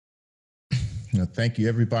Thank you,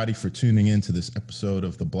 everybody, for tuning in to this episode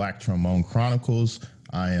of the Black Trombone Chronicles.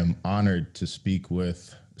 I am honored to speak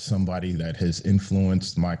with somebody that has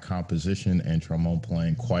influenced my composition and trombone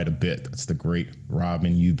playing quite a bit. That's the great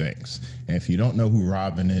Robin Eubanks. And if you don't know who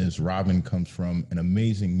Robin is, Robin comes from an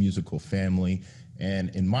amazing musical family. And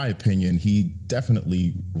in my opinion, he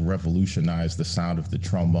definitely revolutionized the sound of the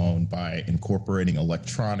trombone by incorporating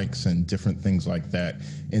electronics and different things like that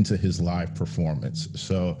into his live performance.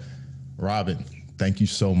 So, Robin, thank you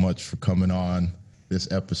so much for coming on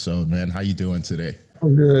this episode, man. How you doing today?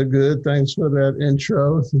 I'm good. Thanks for that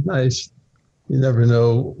intro. It's nice. You never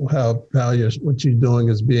know how what you're doing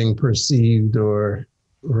is being perceived or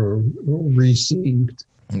received.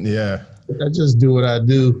 Yeah. I just do what I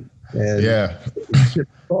do. And yeah. Chips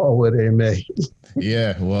fall where they may.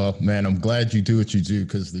 Yeah, well, man, I'm glad you do what you do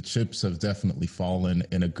because the chips have definitely fallen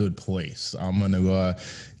in a good place. I'm going to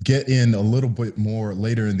get in a little bit more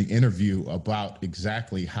later in the interview about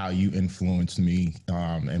exactly how you influenced me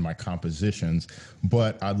in my compositions.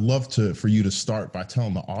 But I'd love for you to start by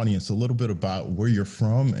telling the audience a little bit about where you're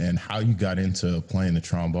from and how you got into playing the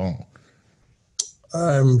trombone.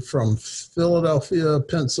 I'm from Philadelphia,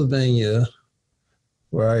 Pennsylvania,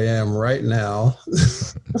 where I am right now.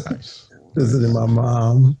 Nice. Visiting my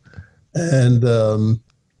mom. And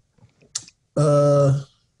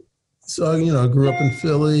so, I grew up in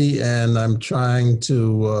Philly, and I'm trying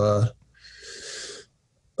to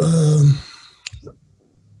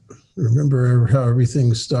remember how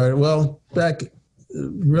everything started. Well,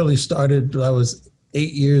 really started, I was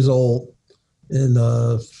 8 years old in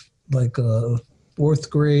fourth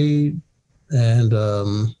grade, and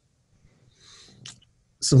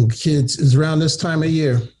some kids, it was around this time of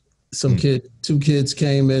year, two kids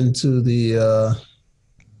came into the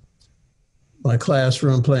my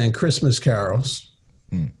classroom playing Christmas carols,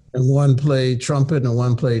 and one played trumpet and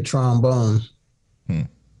one played trombone.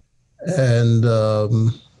 And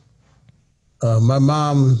my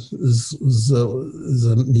mom is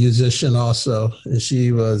a musician also, and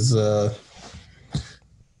she was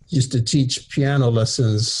used to teach piano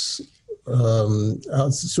lessons.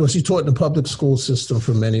 So she taught in the public school system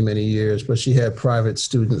for many, many years, but she had private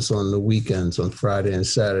students on the weekends, on Friday and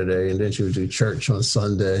Saturday, and then she would do church on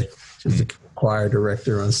Sunday. She was the choir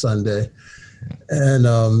director on Sunday. And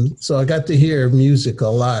so I got to hear music a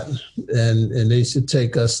lot, and they used to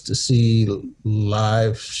take us to see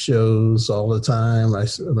live shows all the time. I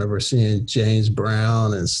remember seeing James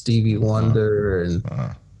Brown and Stevie Wonder and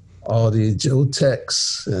all the Joe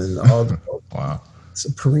Tex and all the Wow.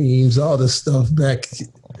 Supremes, all this stuff back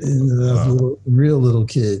in real little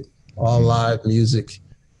kid, all live music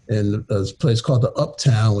in a place called the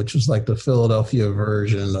Uptown, which was like the Philadelphia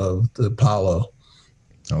version of the Apollo.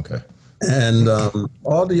 Okay. And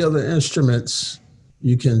all the other instruments,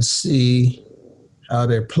 you can see how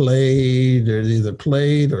they're played. They're either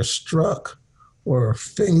played or struck or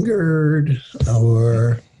fingered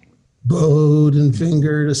or bowed and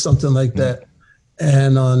fingered or something like that.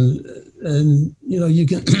 And you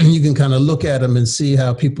can kind of look at them and see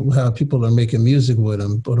how people are making music with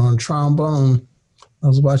them. But on trombone, I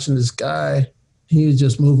was watching this guy. He was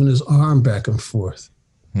just moving his arm back and forth.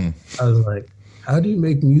 I was like, how do you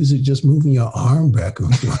make music just moving your arm back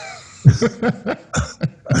and forth?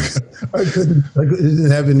 I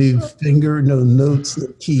didn't have any no notes, no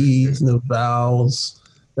keys, no vowels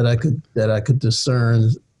that I could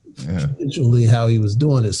discern visually how he was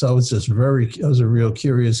doing it. So I was a real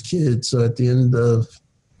curious kid. So at the end of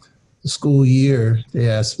the school year, they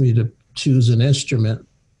asked me to choose an instrument,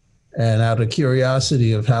 and out of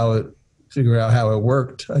curiosity of figure out how it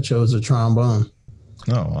worked, I chose a trombone.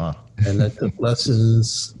 Oh, wow. And I took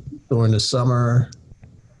lessons during the summer.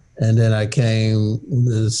 And then I came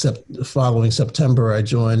the following September, I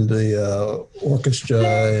joined the orchestra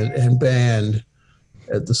and band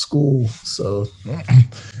at the school. So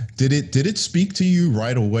did it speak to you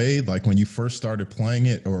right away, like when you first started playing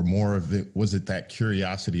it, or more of it was it that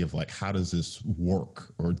curiosity of like, how does this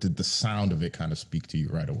work, or did the sound of it kind of speak to you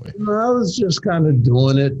right away? No, I was just kind of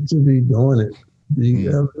doing it to be doing it.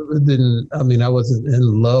 I wasn't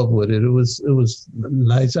in love with it. It was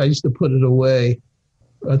nice. I used to put it away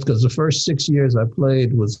because the first 6 years I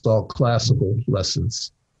played was all classical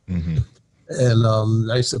lessons. And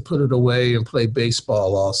I used to put it away and play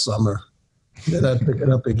baseball all summer. Then I'd pick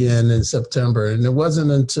it up again in September. And it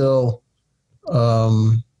wasn't until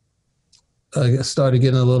I started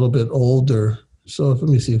getting a little bit older. So let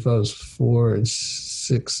me see if I was 4 and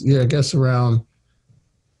 6. Yeah, I guess around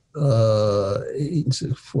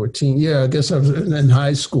 14. Yeah, I guess I was in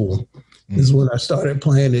high school is when I started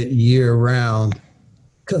playing it year round.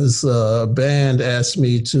 because a band asked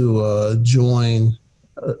me to join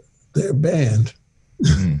their band.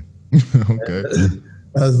 Okay.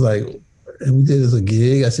 I was like, and we did as a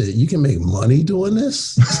gig. I said, you can make money doing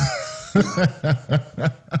this?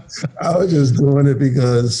 I was just doing it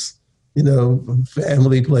because,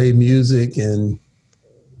 family played music and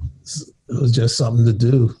it was just something to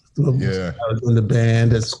do. Yeah. I was in the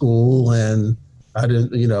band at school and I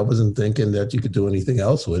didn't, I wasn't thinking that you could do anything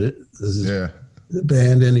else with it. Yeah. The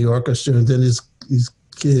band and the orchestra. And then these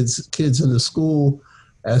kids in the school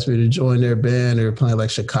asked me to join their band. They were playing like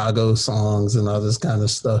Chicago songs and all this kind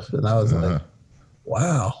of stuff. And I was like,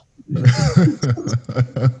 wow.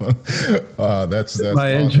 That's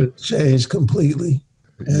my interest changed completely.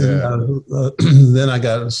 And then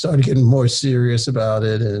I started getting more serious about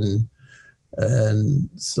it. And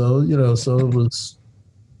so, so it was.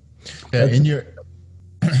 Yeah,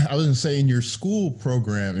 I was gonna say, in your school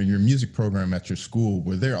program, in your music program at your school,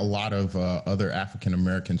 were there a lot of other African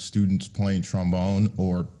American students playing trombone,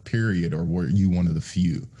 or period, or were you one of the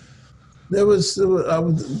few? This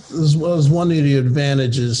was one of the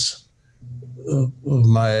advantages of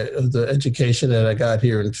the education that I got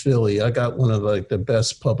here in Philly. I got one of the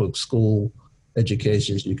best public school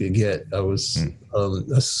educations you could get. I was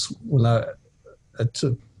that's when I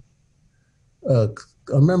took. I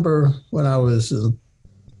remember when I was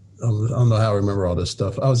I don't know how I remember all this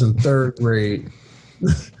stuff. I was in third grade,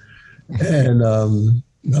 and I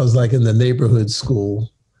was like in the neighborhood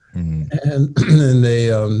school, and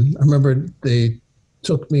they. I remember they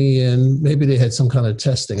took me in. Maybe they had some kind of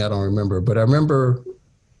testing. I don't remember, but I remember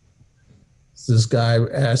this guy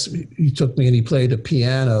asked me. He took me and he played the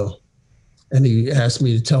piano, and he asked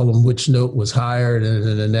me to tell him which note was higher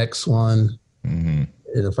than the next one.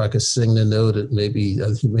 And if I could sing the note, maybe he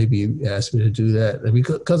asked me to do that. And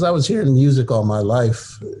because I was hearing music all my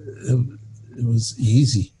life, it was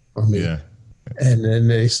easy for me. Yeah. And then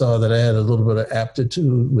they saw that I had a little bit of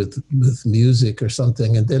aptitude with music or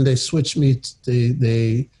something. And then they switched me.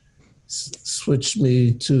 They switched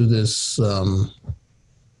me to this.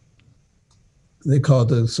 They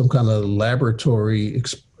called it some kind of laboratory,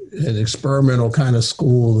 an experimental kind of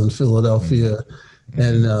school in Philadelphia,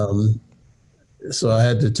 and. So I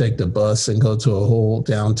had to take the bus and go to a whole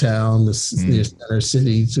downtown, near Center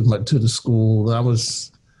City, to the school. I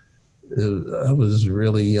was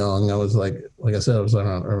really young. I was like I said, I was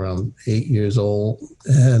around 8 years old,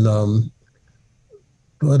 and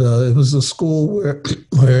but it was a school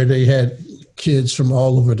where they had kids from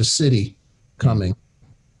all over the city coming.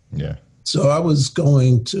 Yeah. So I was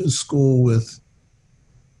going to school with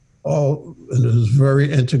and it was a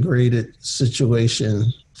very integrated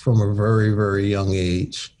situation from a very, very young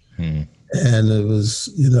age. And it was,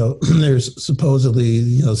 there's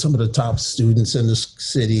supposedly, some of the top students in the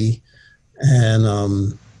city. And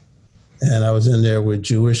I was in there with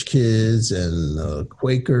Jewish kids and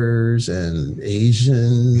Quakers and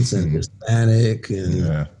Asians and Hispanic.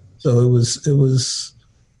 And so it was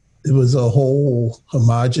a whole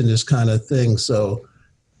homogenous kind of thing. So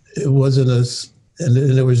it wasn't and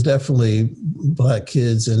there was definitely Black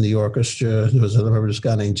kids in the orchestra. I remember this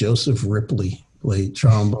guy named Joseph Ripley played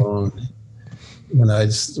trombone. When I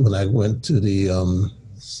went to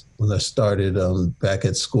when I started back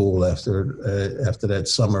at school after that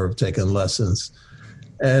summer of taking lessons,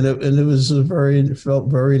 and it was it felt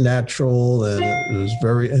very natural, and it was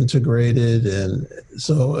very integrated, and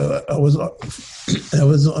so I was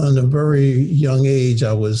on a very young age.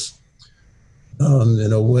 I was.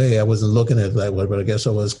 In a way, I wasn't looking at it that way, but I guess I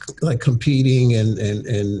was like competing and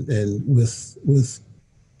with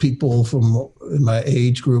people from my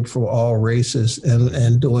age group from all races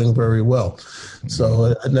and doing very well. So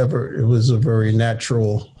it was a very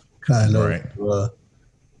natural kind of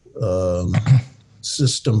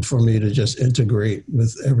system for me to just integrate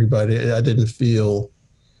with everybody. I didn't feel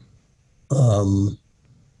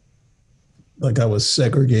like I was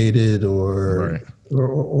segregated or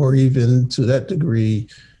even to that degree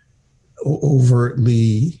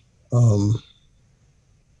overtly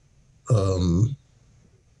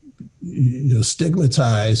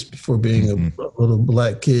stigmatized for being a little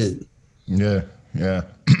Black kid. Yeah.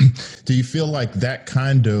 Do you feel like that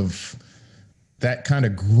kind of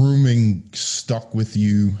grooming stuck with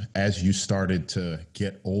you as you started to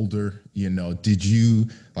get older? Did you,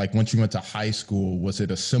 like, once you went to high school, was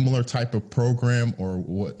it a similar type of program or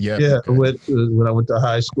what? Yeah. Okay. When I went to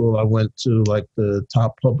high school, I went to like the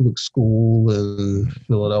top public school in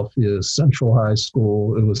Philadelphia, Central High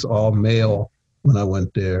School. It was all male when I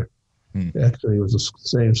went there. Actually, it was the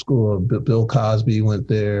same school. Bill Cosby went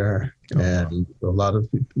there, and a lot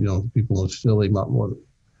of people in Philly,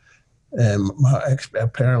 And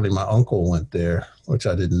apparently my uncle went there, which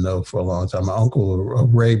I didn't know for a long time. My uncle,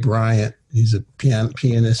 Ray Bryant, he's a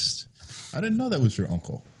pianist. I didn't know that was your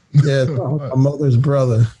uncle. Yeah, my mother's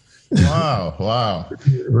brother. Wow, wow.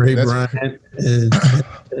 Ray Bryant, and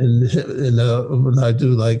when I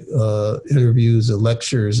do like interviews and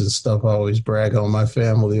lectures and stuff, I always brag on my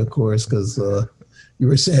family, of course, because you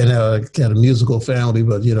were saying how I had a musical family,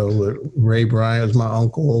 but you know, Ray Bryant was my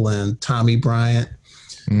uncle, and Tommy Bryant,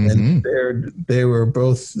 and they were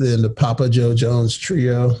both in the Papa Joe Jones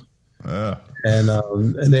trio. And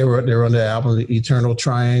they were on the album The Eternal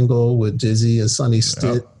Triangle with Dizzy and Sonny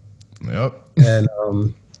Stitt. Yep. And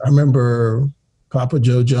I remember Papa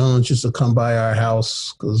Joe Jones used to come by our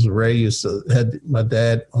house because Ray my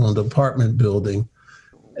dad owned an apartment building,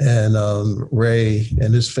 and Ray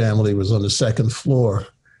and his family was on the second floor,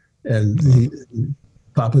 and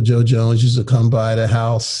Papa Joe Jones used to come by the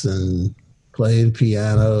house and play the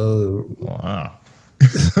piano. Wow.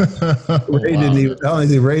 Ray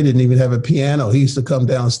didn't even have a piano. He used to come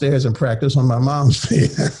downstairs and practice on my mom's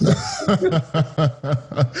piano.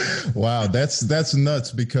 Wow, that's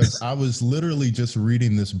nuts, because I was literally just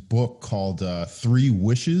reading this book called 3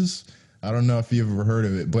 Wishes. I don't know if you've ever heard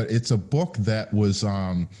of it, but it's a book that was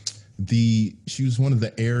she was one of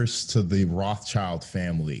the heirs to the Rothschild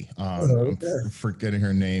family. I'm forgetting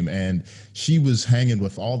her name, and she was hanging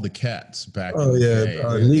with all the cats back in the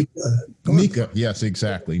day. Nika, yes,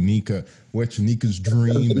 exactly, Nika. Which Nika's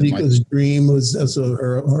dream? Nika's dream was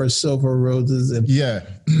her Silver Roses. And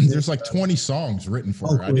there's like 20 songs written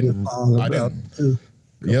for her. I didn't.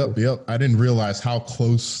 Yep. I didn't realize how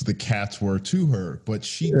close the cats were to her, but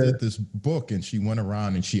she did this book, and she went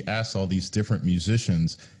around and she asked all these different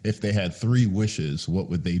musicians if they had 3 wishes,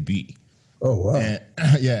 what would they be? Oh, wow. And,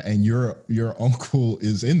 and your uncle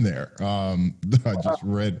is in there. I just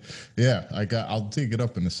read. I'll dig it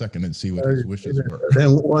up in a second and see what his wishes were.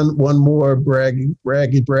 Then one more bragging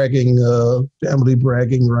family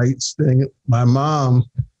bragging rights thing. My mom,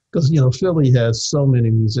 because, you know, Philly has so many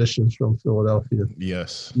musicians from Philadelphia.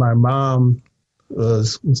 Yes. My mom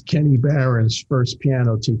was Kenny Barron's first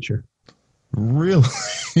piano teacher. Really?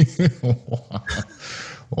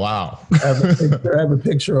 Wow. I have a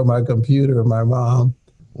picture on my computer of my mom.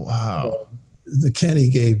 Wow. The Kenny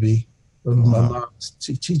gave me of my mom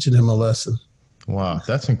teaching him a lesson. Wow,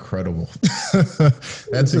 that's incredible.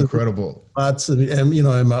 That's incredible. And you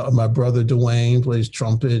know, and my brother Duane plays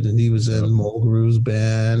trumpet, and he was in Mulgrew's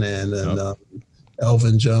band, and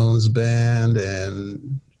Elvin Jones' band,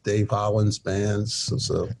 and Dave Holland's bands.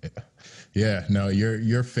 So. Yeah, no,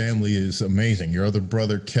 your family is amazing. Your other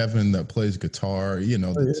brother Kevin that plays guitar, you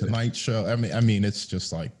know, the Tonight Show. I mean, it's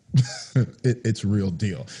just like it's real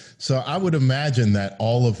deal. So I would imagine that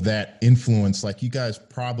all of that influence, like you guys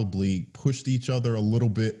probably pushed each other a little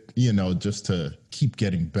bit, you know, just to keep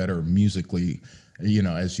getting better musically, you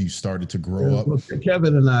know, as you started to grow up. Well,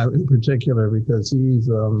 Kevin and I in particular, because he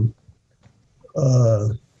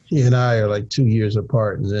and I are like 2 years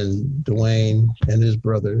apart, and then Duane and his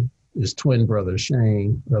twin brother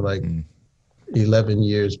Shane are like 11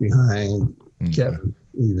 years behind Kevin,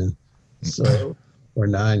 even. So, or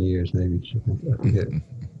 9 years maybe. I forget.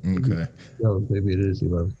 Okay. No, maybe it is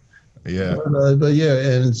 11. Yeah. But yeah,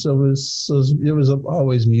 and so it was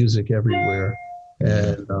always music everywhere,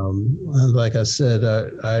 and like I said,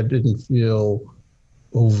 I didn't feel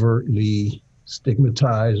overtly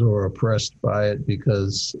stigmatized or oppressed by it,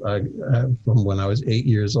 because I from when I was 8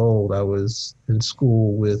 years old, I was in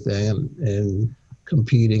school with and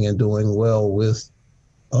competing and doing well with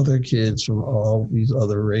other kids from all these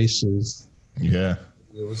other races. Yeah.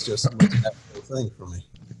 It was just a natural thing for me.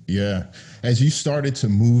 Yeah. As you started to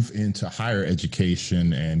move into higher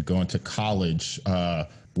education and going to college,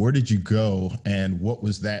 where did you go, and what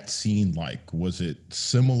was that scene like? Was it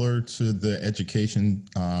similar to the education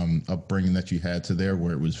upbringing that you had to there,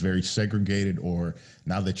 where it was very segregated, or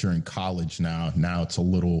now that you're in college now it's a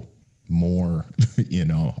little more, you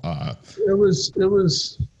know? It was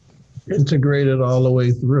integrated all the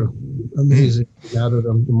way through. Amazing. Now that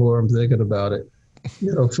the more I'm thinking about it,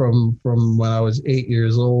 you know, from when I was 8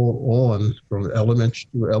 years old on, from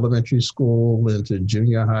elementary school into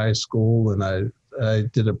junior high school, and I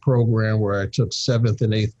did a program where I took 7th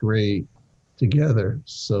and 8th grade together.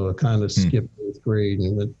 So I kind of skipped 8th grade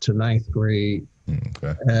and went to 9th grade.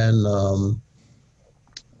 Okay. And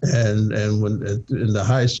when in the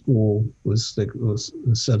high school was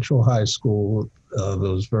Central High School, it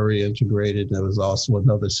was very integrated. And there was also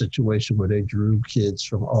another situation where they drew kids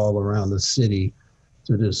from all around the city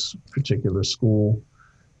to this particular school.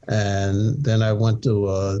 And then I went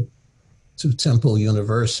to Temple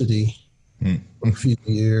University for a few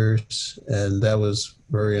years, and that was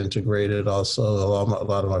very integrated. Also, a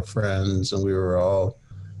lot of my friends, and we were all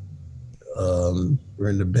we're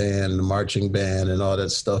in the band, the marching band, and all that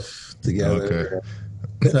stuff Okay. together.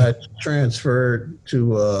 Then I transferred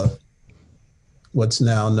to what's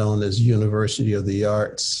now known as University of the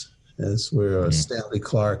Arts. That's where Stanley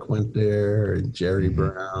Clark went there, and Jerry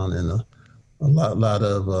Brown, and a lot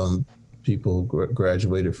of people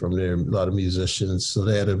graduated from there. A lot of musicians. So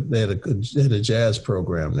they had a jazz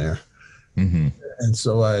program there, and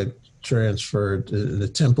so I transferred. The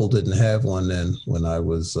Temple didn't have one then when I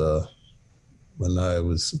was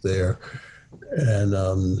there, and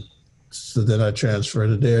so then I transferred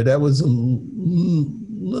to there. That was a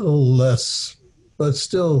little less, but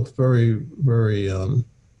still very, very.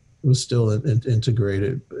 It was still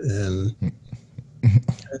integrated, and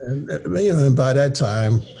and by that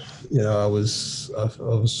time, I was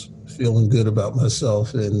feeling good about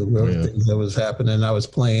myself and the things that was happening. I was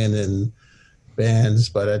playing in bands.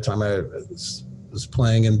 By that time, I was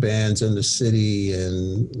playing in bands in the city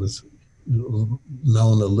and was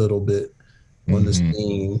known a little bit on the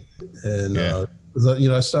scene. And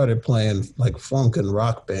I started playing like funk and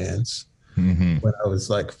rock bands when I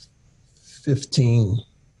was like 15.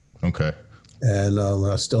 Okay. And when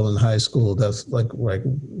I was still in high school, that's like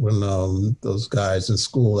when those guys in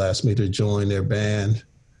school asked me to join their band.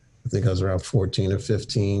 I think I was around 14 or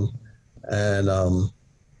 15. And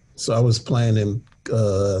so I was playing in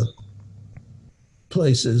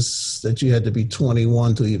places that you had to be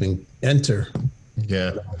 21 to even enter.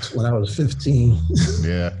 Yeah. When I was 15.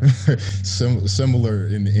 Yeah. Similar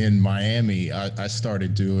in Miami, I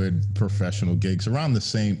started doing professional gigs around the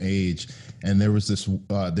same age. And there was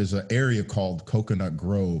there's an area called Coconut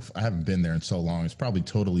Grove. I haven't been there in so long. It's probably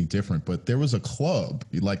totally different, but there was a club,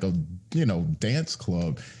 like a, dance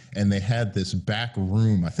club. And they had this back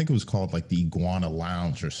room. I think it was called like the Iguana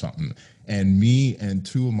Lounge or something. And me and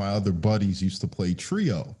two of my other buddies used to play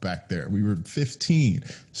trio back there. We were 15.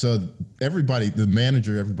 So the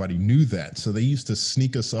manager, everybody knew that. So they used to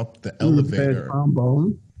sneak us up the elevator.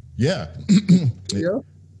 Trombone. Yeah. Yeah.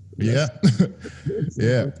 Yeah.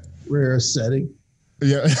 Yeah. Rare setting.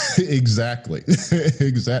 Yeah, exactly.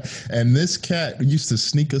 Exactly. And this cat used to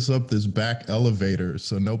sneak us up this back elevator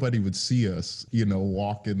so nobody would see us,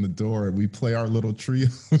 walk in the door. And we play our little trio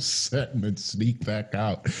set and then sneak back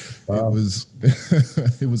out. Wow.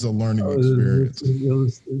 It was a learning experience.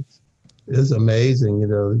 It was amazing,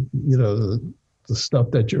 the stuff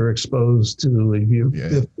that you're exposed to if you're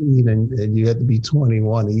 15 and you had to be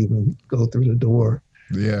 21 to even go through the door.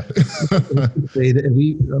 Yeah.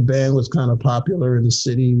 A band was kind of popular in the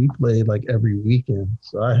city. We played like every weekend.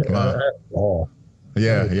 So I had a ball.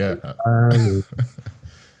 Yeah, yeah. I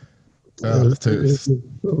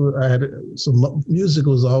had some music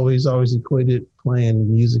was always equated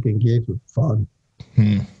playing music and gigs with fun.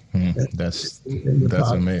 That's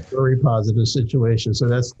amazing. Very positive situation. So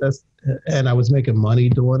that's and I was making money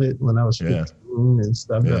doing it when I was 15 and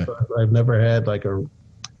stuff. Yeah. I've never had like a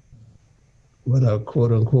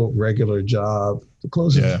quote unquote regular job. The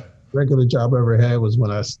closest regular job I ever had was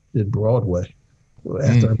when I did Broadway.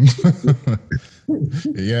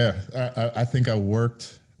 Yeah, I think I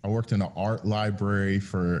worked in an art library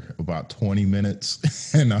for about 20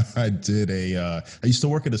 minutes, and I did I used to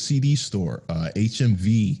work at a CD store,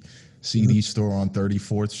 HMV CD store on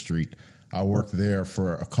 34th Street. I worked there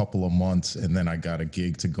for a couple of months, and then I got a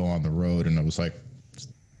gig to go on the road, and I was like,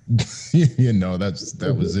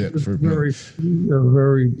 that was it for me.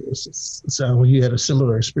 So you had a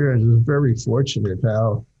similar experience. It was very fortunate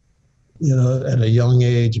how, at a young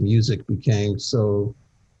age, music became so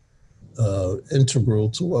integral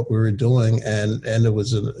to what we were doing, and it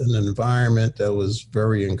was an environment that was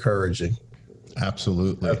very encouraging.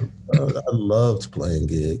 Absolutely. I loved playing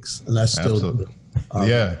gigs, and I still do.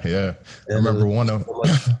 Yeah. I remember one of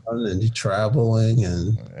and traveling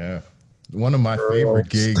and one of my favorite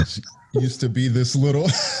gigs used to be this little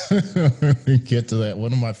get to that.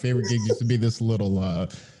 One of my favorite gigs used to be this little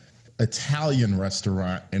Italian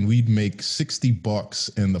restaurant, and we'd make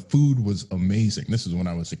 $60 and the food was amazing. This is when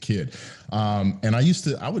I was a kid. And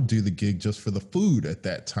I would do the gig just for the food at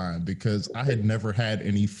that time because I had never had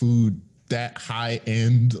any food that high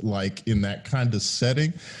end, like in that kind of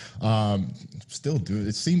setting. Still do.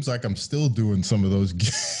 It seems like I'm still doing some of those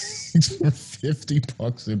gigs for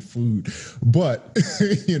 $50 in food, but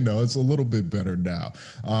it's a little bit better now.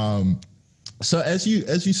 So as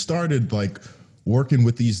you started like working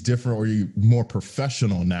with these different, or you more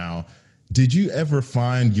professional now, did you ever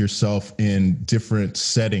find yourself in different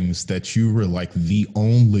settings that you were like the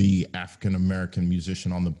only African-American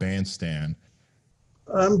musician on the bandstand?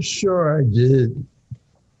 I'm sure I did.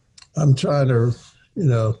 I'm trying to,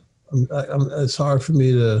 it's hard for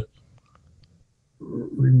me to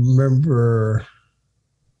remember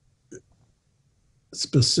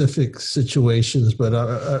specific situations, but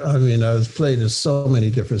I mean, I was played in so many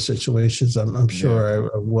different situations. I'm sure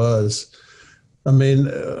I was. I mean,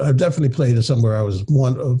 I've definitely played in somewhere I was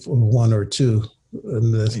one or two,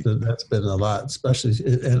 and that's been a lot, especially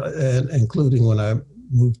and including when I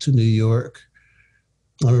moved to New York.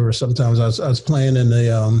 I remember sometimes I was playing in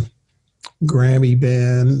the Grammy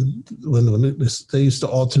band when they used to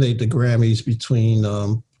alternate the Grammys between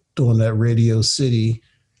doing that Radio City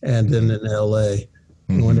and then in LA.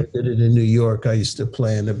 And when they did it in New York, I used to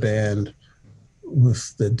play in the band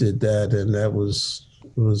that did that, and that was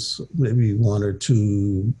maybe one or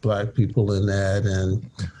two Black people in that. And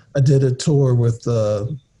I did a tour with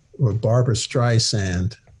Barbra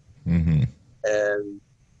Streisand, and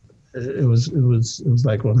it was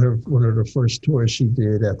like one of the first tours she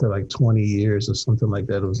did after like 20 years or something like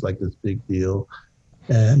that. It was like this big deal,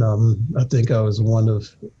 and I think I was one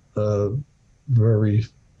of very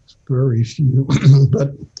few,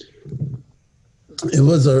 but it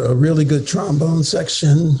was a really good trombone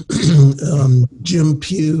section. Jim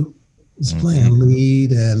Pugh was playing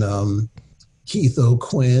lead, and Keith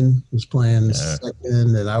O'Quinn was playing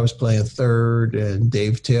second, and I was playing third, and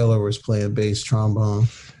Dave Taylor was playing bass trombone.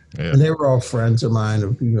 Yeah. And they were all friends of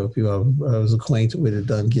mine, people I was acquainted with, had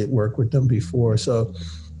done work with them before. So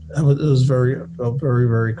it was felt very,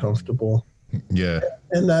 very comfortable. Yeah.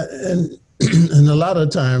 And and a lot of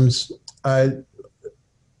times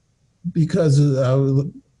because I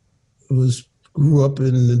grew up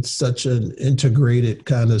in such an integrated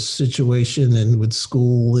kind of situation, and with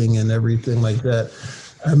schooling and everything like that,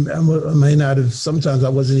 I may not have, sometimes I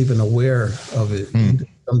wasn't even aware of it.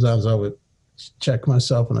 Sometimes I would check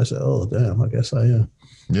myself and I said, oh, damn, I guess I am.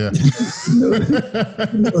 Yeah.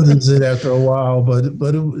 Noticed it after a while, but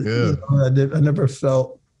I never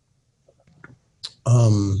felt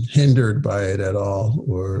hindered by it at all,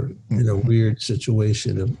 or in a weird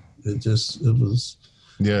situation. It was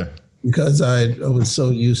because I was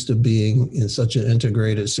so used to being in such an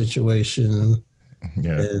integrated situation.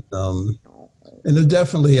 And it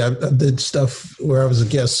definitely, I did stuff where I was a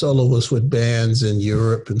guest soloist with bands in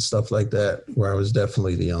Europe and stuff like that, where I was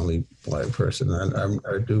definitely the only Black person.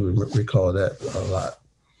 I do recall that a lot.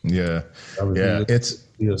 Yeah. It's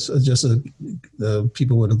just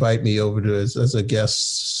people would invite me over to as a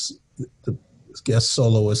guest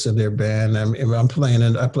soloist in their band. I play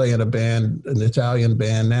in a band, an Italian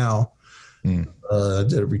band now. I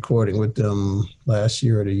did a recording with them last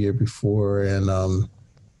year or the year before, and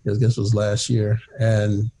I guess it was last year.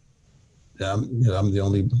 And I'm the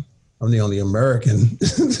only American.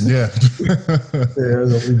 Yeah.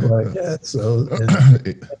 There's only Black cat. So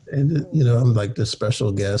and I'm like the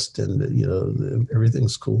special guest, and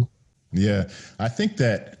everything's cool. Yeah, I think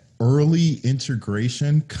that early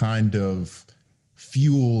integration kind of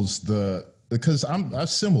fuels because I'm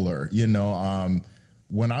similar,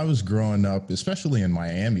 when I was growing up, especially in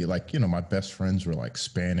Miami, like, my best friends were like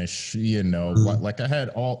Spanish, like I had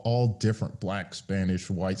all different Black, Spanish,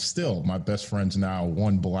 white. Still, my best friends now,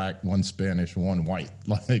 one Black, one Spanish, one white,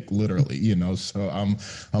 like literally, so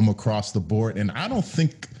I'm across the board. And I don't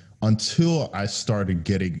think until I started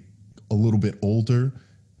getting a little bit older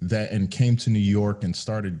and came to New York and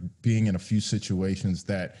started being in a few situations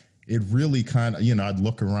that it really kind of, I'd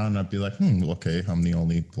look around and I'd be like, okay, I'm the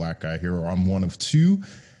only Black guy here, or I'm one of two.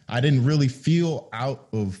 I didn't really feel out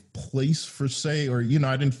of place per se, or,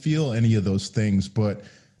 I didn't feel any of those things. But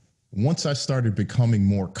once I started becoming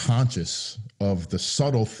more conscious of the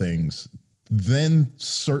subtle things, then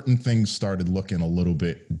certain things started looking a little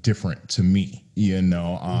bit different to me,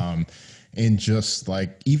 and just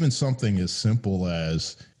like even something as simple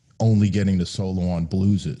as only getting to solo on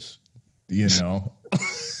blueses,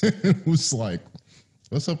 it was like,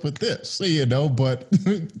 what's up with this? But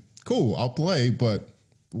cool, I'll play, but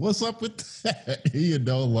what's up with that?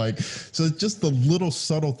 So just the little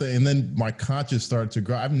subtle thing. And then my conscience started to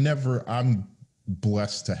grow. I'm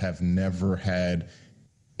blessed to have never had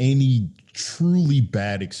any truly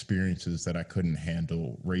bad experiences that I couldn't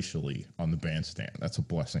handle racially on the bandstand. That's a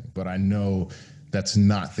blessing. But I know that's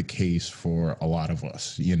not the case for a lot of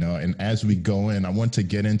us, and as we go in, I want to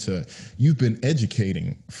get into, you've been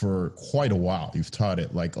educating for quite a while. You've taught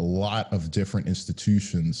at like a lot of different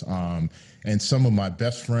institutions. And some of my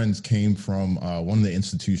best friends came from one of the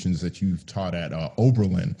institutions that you've taught at,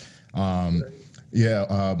 Oberlin. My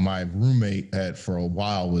roommate for a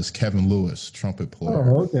while was Kevin Lewis, trumpet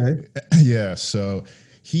player. Oh, okay. Yeah. So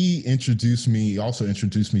he also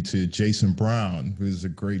introduced me to Jason Brown, who's a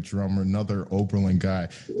great drummer, another Oberlin guy.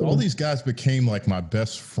 All these guys became like my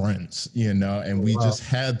best friends, and we just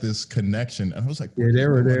had this connection. And I was like, yeah, they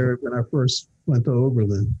were there when I first went to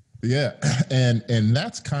Oberlin. Yeah. And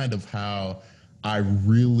that's kind of how I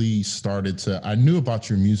really started I knew about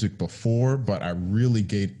your music before, but I really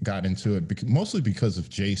got into it mostly because of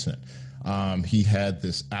Jason. He had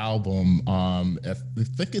this album, I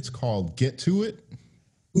think it's called Get To It.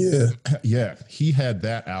 Yeah. Yeah. He had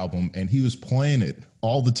that album and he was playing it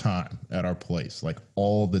all the time at our place, like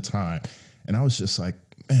all the time. And I was just like,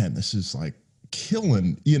 man, this is like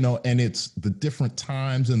killing, and it's the different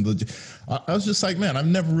times and I was just like, man, I've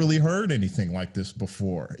never really heard anything like this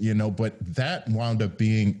before, but that wound up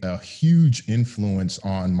being a huge influence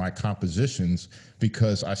on my compositions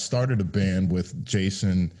because I started a band with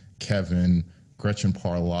Jason, Kevin, Gretchen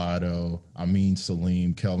Parlato, Amin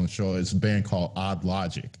Salim, Kelvin Shaw. It's a band called Odd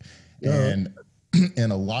Logic. And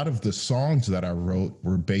a lot of the songs that I wrote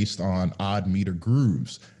were based on odd meter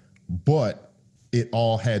grooves, but it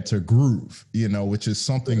all had to groove, which is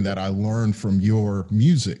something that I learned from your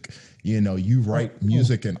music. You write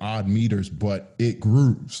music in odd meters, but it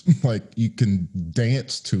grooves. Like you can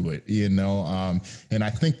dance to it, and I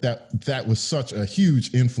think that was such a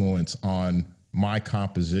huge influence on my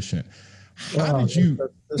composition. How did you?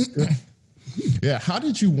 That's good. Yeah, how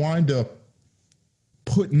did you wind up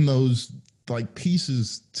putting those like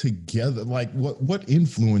pieces together? Like what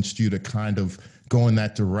influenced you to kind of go in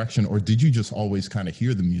that direction, or did you just always kind of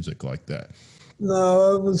hear the music like that?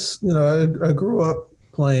 No, it was, I grew up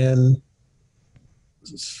playing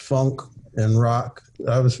funk and rock.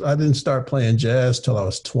 I didn't start playing jazz till I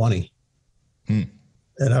was 20. And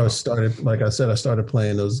I started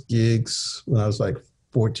playing those gigs when I was like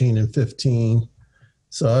 14 and 15.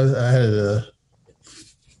 So I had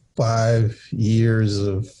 5 years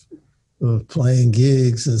of playing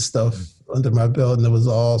gigs and stuff under my belt, and it was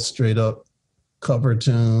all straight up cover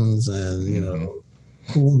tunes and,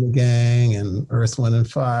 Kool and the Gang and Earth, Wind and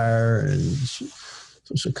Fire and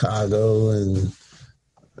Chicago and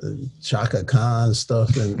Chaka Khan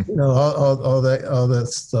stuff and, all that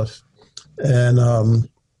stuff. And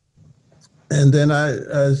then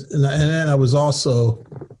I was also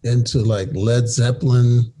into like Led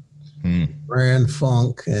Zeppelin, Grand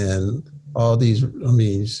Funk, and all these,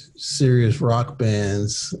 serious rock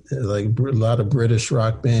bands, like a lot of British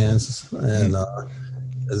rock bands. And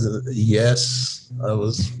Yes, I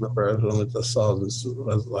remember with the songs.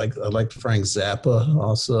 I liked Frank Zappa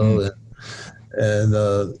also. And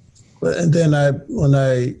then when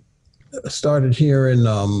I started hearing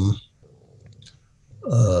the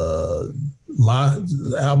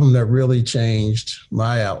album that really changed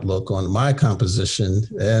my outlook on my composition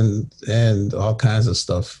and all kinds of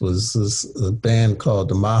stuff was this a band called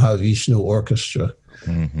the Mahavishnu Orchestra.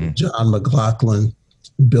 John McLaughlin,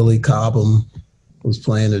 Billy Cobham was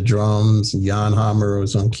playing the drums, and Jan Hammer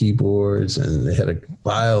was on keyboards, and they had a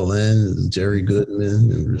violin, Jerry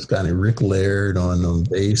Goodman, and this guy named Rick Laird on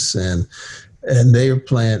bass, and they were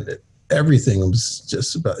playing. Everything was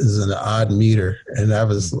just about is an odd meter, and I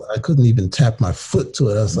couldn't even tap my foot to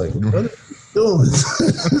it. I was like, "What are you doing?"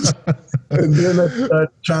 And then I started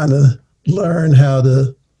trying to learn how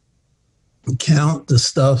to count the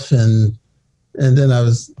stuff, and then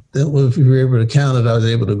if you were able to count it, I was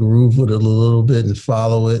able to groove with it a little bit and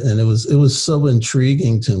follow it, and it was so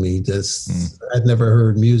intriguing to me that I'd never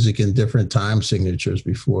heard music in different time signatures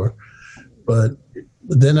before, but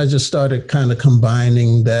then I just started kind of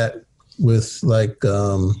combining that with like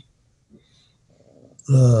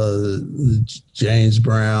James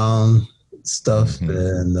Brown stuff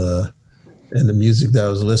and the music that I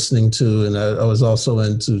was listening to. And I was also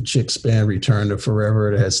into Chick's band Return to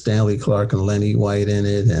Forever. It had Stanley Clarke and Lenny White in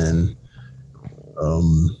it. And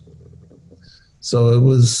so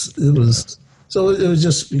it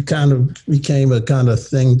just kind of became a kind of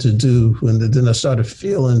thing to do. And then I started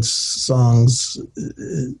feeling songs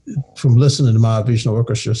from listening to Mahavishnu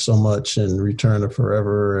Orchestra so much and Return to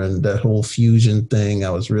Forever and that whole fusion thing. I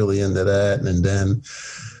was really into that. And then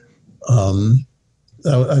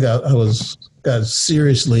I got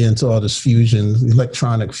seriously into all this fusion,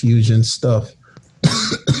 electronic fusion stuff.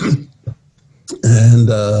 And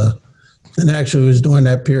actually it was during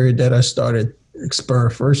that period that I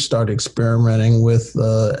first started experimenting with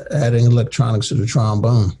adding electronics to the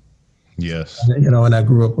trombone. Yes. And I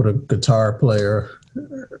grew up with a guitar player,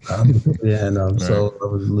 so I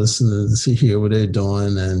was listening to hear what they're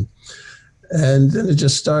doing, and then it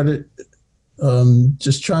just started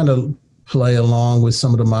just trying to play along with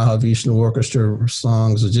some of the Mahavishnu Orchestra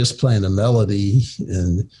songs, or just playing the melody,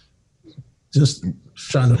 and just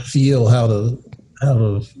trying to feel how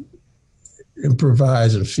to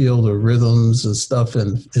improvise and feel the rhythms and stuff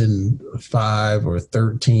in 5 or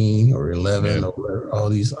 13 or 11 or all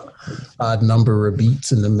these odd number of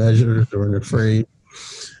beats in the measure or in the phrase.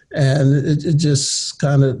 And it just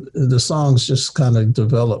kind of, the songs just kind of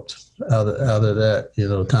developed out of that, you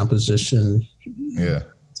know, composition. Yeah.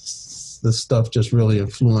 This stuff just really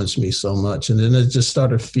influenced me so much. And then it just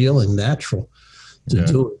started feeling natural to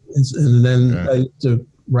do it. And then I used to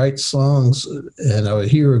write songs and I would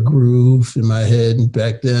hear a groove in my head. And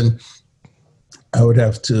back then I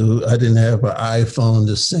didn't have an iPhone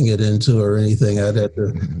to sing it into or anything. I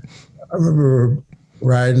remember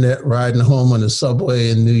riding home on the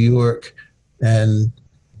subway in New York and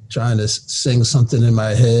trying to sing something in my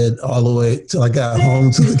head all the way till I got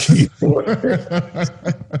home to the keyboard.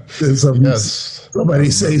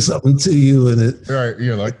 Somebody say something to you and it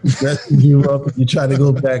you're like messing you up and you try to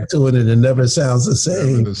go back to it and it never sounds the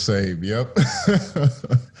same. Never the same, yep.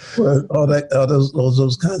 But all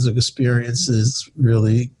those kinds of experiences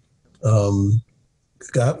really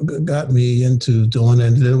got me into doing it.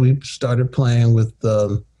 And then we started playing with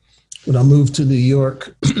when I moved to New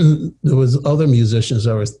York, there was other musicians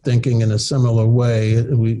that were thinking in a similar way.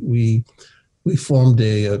 We formed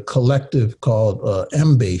a collective called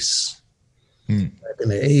M-Bass back in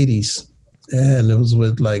the 80s. And it was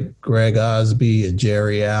with like Greg Osby and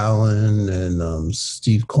Jerry Allen and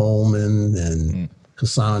Steve Coleman and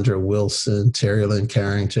Cassandra Wilson. Terry Lynn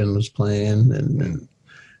Carrington was playing.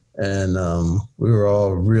 And we were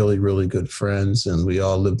all really, really good friends, and we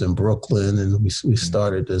all lived in Brooklyn, and we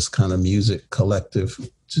started this kind of music collective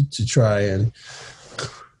to try and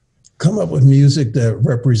come up with music that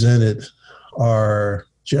represented our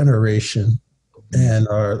generation and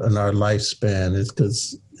our lifespan. It's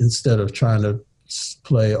because instead of trying to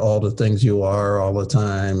play all the things you are all the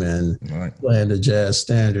time and playing the jazz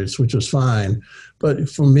standards, which was fine, but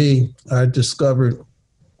for me, I discovered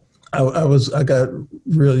I got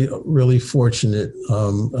really, really fortunate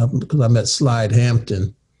because I met Slide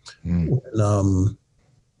Hampton when,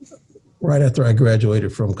 right after I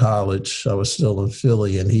graduated from college. I was still in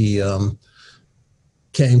Philly, and he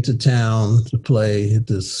came to town to play at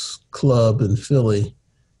this club in Philly,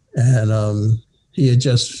 and he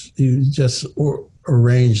just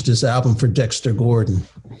arranged this album for Dexter Gordon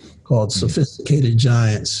called "Sophisticated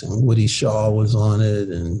Giants," and Woody Shaw was on it,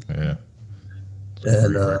 and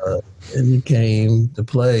he came to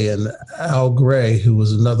play. And Al Gray, who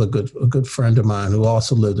was a good friend of mine who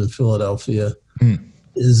also lived in Philadelphia,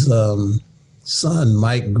 his son,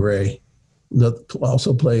 Mike Gray,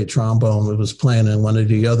 also played trombone. He was playing in one of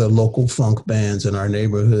the other local funk bands in our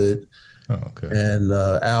neighborhood. Oh, okay. And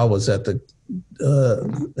Al was at the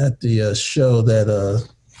show that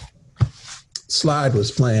Slide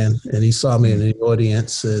was playing, and he saw me in the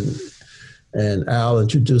audience, and Al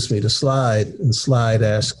introduced me to Slide, and Slide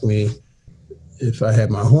asked me if I had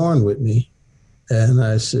my horn with me. And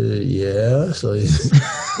I said, yeah. So it's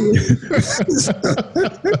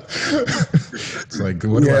like,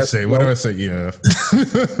 what do I say? What do I say? Yeah.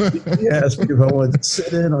 He asked me if I wanted to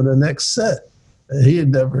sit in on the next set. And he had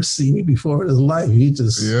never seen me before in his life. He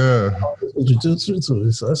just introduced me to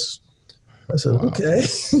me. So I said, okay.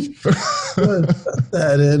 Put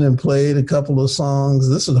that in and played a couple of songs.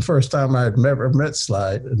 This is the first time I'd ever met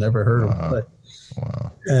Slide. I never heard him play.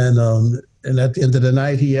 Wow. And at the end of the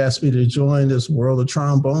night, he asked me to join this World of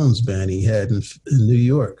Trombones band he had in New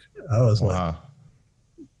York. I was like,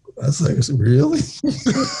 really?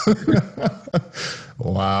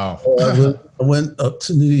 Wow. I went up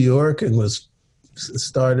to New York and that's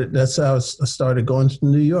how I started going to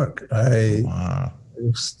New York.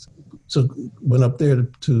 Went up there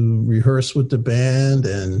to rehearse with the band,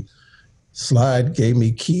 and Slide gave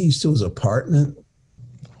me keys to his apartment.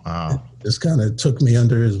 Wow. Just kind of took me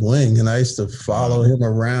under his wing, and I used to follow him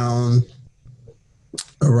around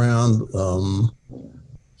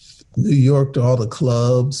New York to all the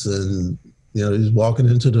clubs, and he was walking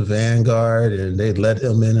into the Vanguard, and they'd let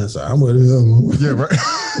him in. I said, "I'm with him." Yeah, right.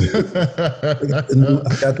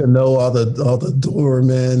 I got to know all the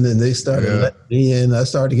doormen, and they started letting me in. I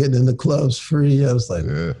started getting in the clubs free. I was like,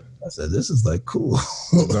 I said, "This is like cool."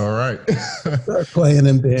 All right. Started playing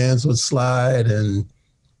in bands with Slide and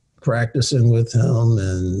practicing with him,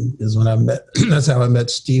 and that's how I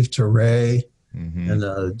met Steve Teray. And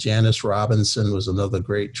Janice Robinson was another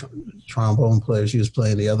great trombone player. She was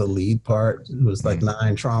playing the other lead part. It was like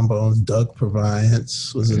 9 trombones. Doug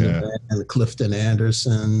Proviance was in the band, Clifton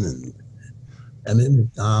Anderson, and Emmett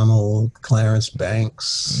McDonald, Clarence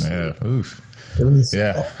Banks. Yeah, oof. It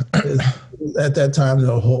at that time,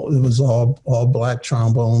 it was all black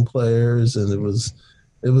trombone players, and it was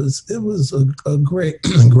a great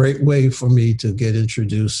great way for me to get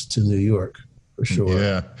introduced to New York, for sure.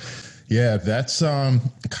 Yeah. Yeah, that's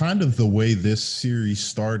kind of the way this series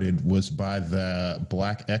started, was by the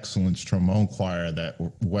Black Excellence Trombone Choir that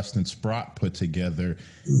Weston Sprott put together.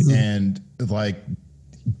 Mm-hmm. And like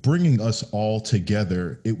bringing us all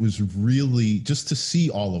together, it was really just to see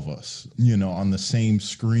all of us, you know, on the same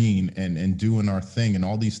screen and doing our thing and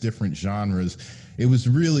all these different genres. It was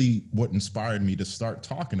really what inspired me to start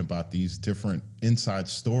talking about these different inside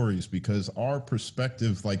stories, because our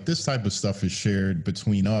perspective, like this type of stuff, is shared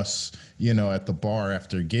between us, you know, at the bar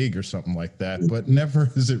after a gig or something like that, but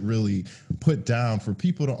never is it really put down for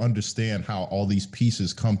people to understand how all these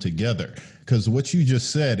pieces come together. Because what you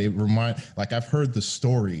just said, like I've heard the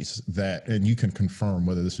stories that, and you can confirm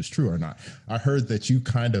whether this is true or not. I heard that you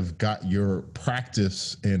kind of got your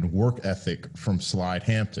practice and work ethic from Slide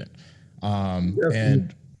Hampton.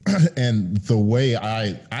 And the way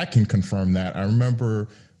I can confirm that, I remember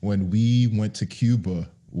when we went to Cuba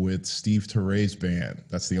with Steve Terre's band.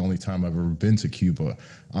 That's the only time I've ever been to Cuba.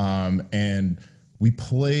 And we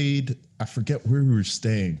played, I forget where we were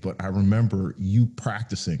staying, but I remember you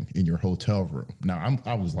practicing in your hotel room. Now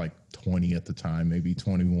I was like 20 at the time, maybe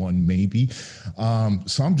 21, maybe.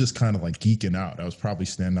 So I'm just kind of like geeking out. I was probably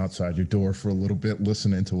standing outside your door for a little bit,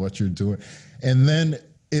 listening to what you're doing. And then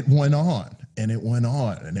it went on and it went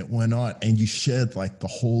on and it went on, and you shed like the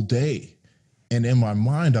whole day. And in my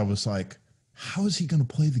mind, I was like, how is he going to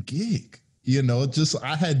play the gig? You know, just,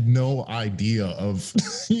 I had no idea of,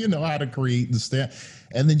 you know, how to create the stand.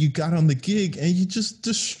 And then you got on the gig and you just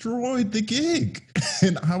destroyed the gig.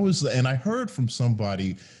 And I heard from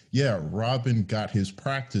somebody, yeah, Robin got his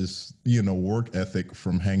practice, you know, work ethic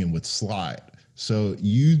from hanging with Slide. So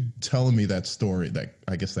you telling me that story, that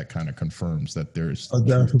I guess that kind of confirms that there's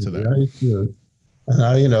truth to that. You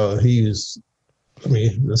know, this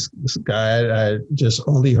guy I just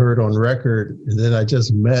only heard on record, and then I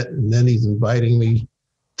just met, and then he's inviting me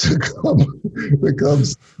to come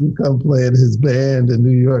play in his band in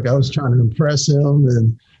New York. I was trying to impress him,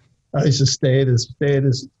 and I used to stay at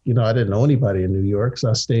his, you know, I didn't know anybody in New York, so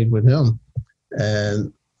I stayed with him,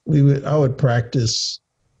 and I would practice.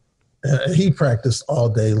 He practiced all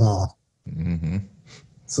day long. Mm-hmm.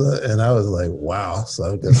 So, and I was like, wow.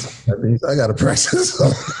 So I guess that means I got to practice.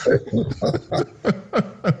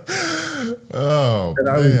 Oh, and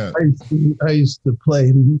man. I used to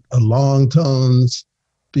play long tones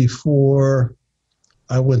before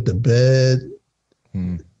I went to bed.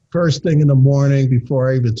 First thing in the morning, before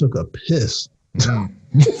I even took a piss.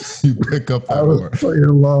 You pick up that I was playing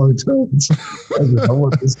long tones. I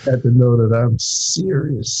want this guy to know that I'm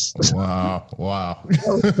serious. Wow. I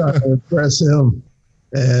was trying to impress him,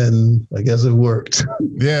 and I guess it worked.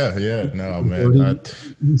 Yeah. No, man.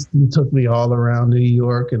 He took me all around New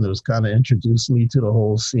York, and it was kind of introduced me to the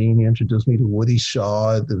whole scene. He introduced me to Woody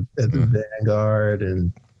Shaw at the Vanguard,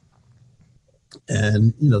 and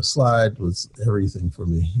you know, Slide was everything for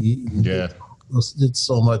me. He did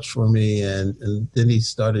so much for me, and then he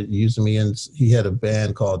started using me, and he had a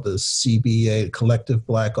band called the CBA, Collective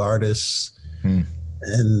Black Artists,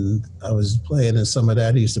 and I was playing in some of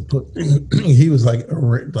that. He used to put he was like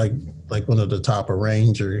one of the top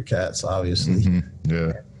arranger cats, obviously.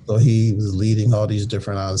 Yeah, so he was leading all these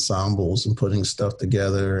different ensembles and putting stuff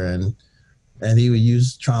together, and he would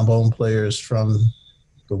use trombone players from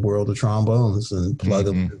the world of trombones and plug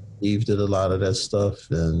them. Steve did a lot of that stuff,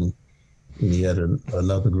 and he had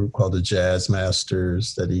another group called the Jazz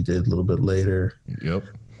Masters that he did a little bit later. Yep.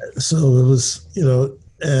 So it was, you know,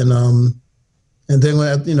 and then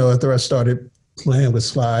when, you know, after I started playing with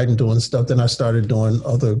Slide and doing stuff, then I started doing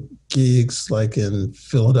other gigs like in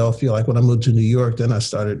Philadelphia. Like when I moved to New York, then I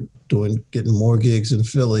started getting more gigs in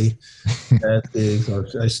Philly. I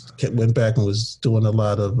went back and was doing a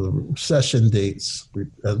lot of session dates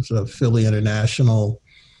at Philly International.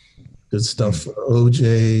 Good stuff for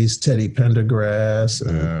OJ's, Teddy Pendergrass,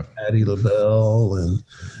 and Patti LaBelle, and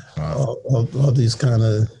all these kind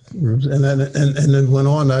of groups. And then went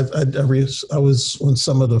on. I was on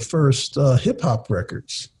some of the first hip hop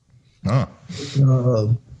records.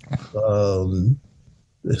 The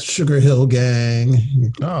Sugar Hill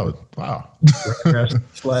Gang. Oh, wow.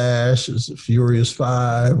 Flash is Furious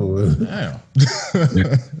Five.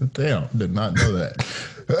 Damn, did not know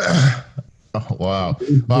that. Oh, wow.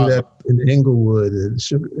 That in Inglewood and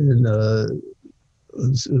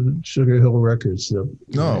Sugar Hill Records.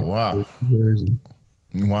 Wow.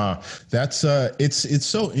 Wow. That's it's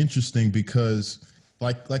so interesting because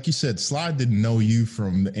like you said, Slide didn't know you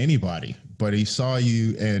from anybody but he saw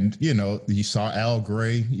you, and he saw Al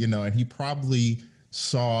Gray, and he probably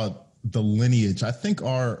saw the lineage. I think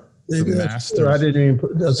the masters. I didn't even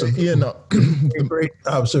put that's a great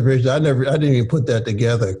observation. I didn't even put that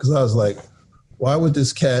together because I was like, why would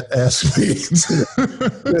this cat ask me to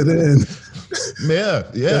get in?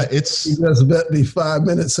 Yeah. He just met me 5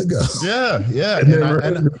 minutes ago. Yeah.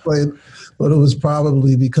 But it was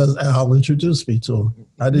probably because Al introduced me to him.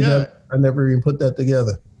 I never even put that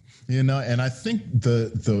together. And I think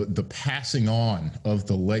the passing on of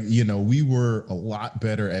the we were a lot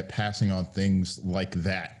better at passing on things like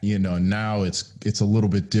that. Now it's a little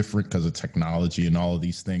bit different because of technology and all of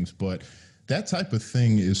these things, but that type of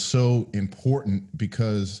thing is so important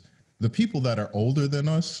because the people that are older than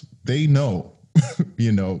us, they know,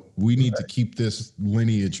 we need to keep this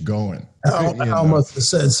lineage going. Al must have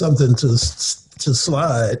said something to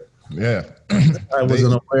Slide. Yeah. I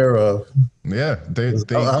wasn't aware of. Yeah.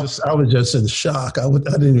 I was just in shock. I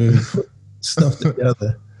didn't even put stuff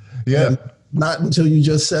together. Yeah. And not until you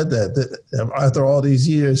just said that after all these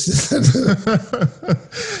years.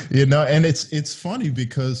 And it's funny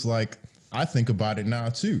because I think about it now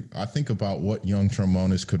too. I think about what young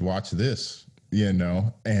trombonists could watch this,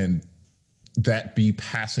 and that be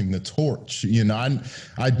passing the torch.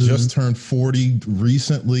 I just turned 40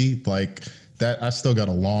 recently, that. I still got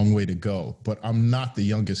a long way to go, but I'm not the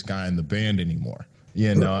youngest guy in the band anymore,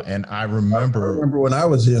 and I remember when I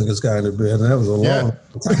was the youngest guy in the band, and that was a long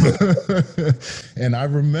time. And I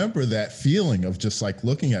remember that feeling of just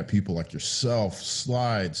looking at people like yourself,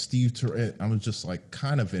 Slide, Steve Turrett. I was just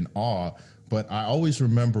kind of in awe. But I always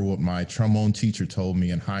remember what my trombone teacher told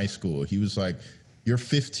me in high school. He was like, "You're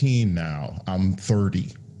 15 now, I'm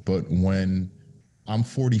 30, but when I'm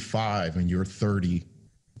 45 and you're 30,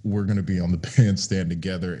 we're going to be on the bandstand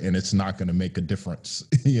together and it's not going to make a difference."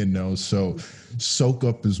 So soak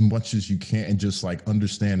up as much as you can and just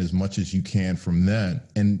understand as much as you can from then.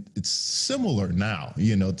 And it's similar now,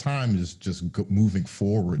 time is just moving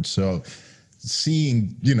forward. So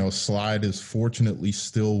seeing, Slide is fortunately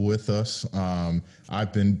still with us.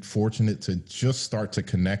 I've been fortunate to just start to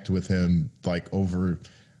connect with him over,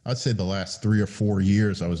 I'd say the last 3 or 4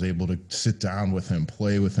 years. I was able to sit down with him,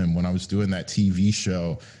 play with him. When I was doing that TV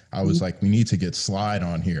show, I was like, we need to get Slide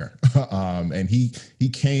on here. And he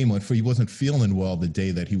came when he wasn't feeling well the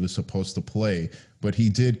day that he was supposed to play, but he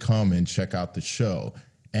did come and check out the show.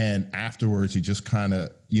 And afterwards, he just kind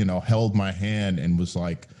of, held my hand and was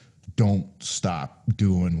like, don't stop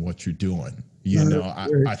doing what you're doing.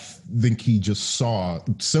 I think he just saw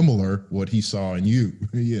similar what he saw in you,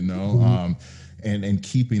 and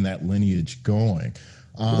keeping that lineage going.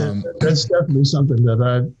 That's definitely something that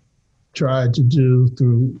I've tried to do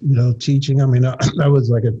through, teaching. I mean, I was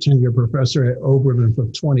like a tenured professor at Oberlin for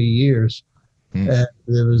 20 years. And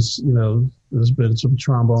there was, there's been some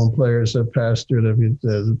trombone players that pastored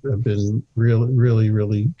that have been really, really,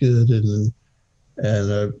 really good. And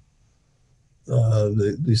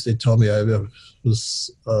at least they told me I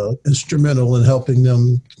was instrumental in helping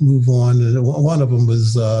them move on. And one of them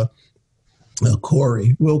was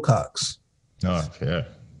Corey Wilcox. Oh, yeah.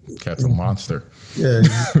 Cat's a monster. Yeah,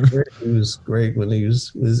 he was great when he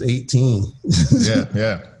was 18.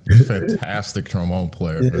 Yeah. Fantastic trombone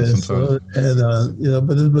player. Yeah,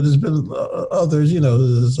 but there's been others,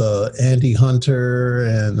 there's Andy Hunter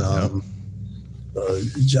and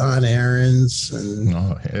John Aarons. And,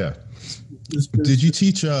 oh, yeah. Did you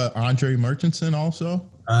teach Andre Murchison also?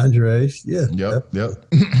 Andre, yeah. Yep.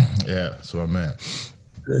 Yeah, so man.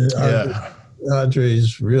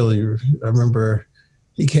 Andre's really, I remember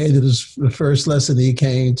he came to the first lesson he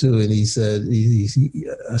came to, and he said,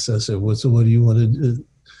 I said, what do you want to do?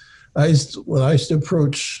 I used to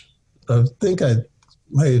approach, I think I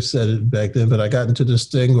might have said it back then, but I got into this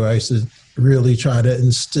thing where I used to really try to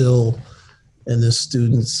instill in the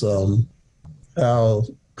students how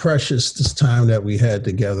precious this time that we had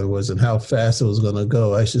together was and how fast it was going to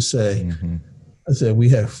go. I should say, I said, we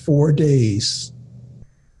have 4 days,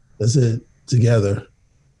 that's it, together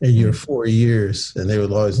in your 4 years. And they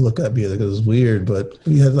would always look at me like it was weird, but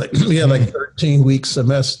we had like 13-week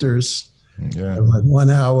semesters, like 1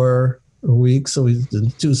 hour a week. So we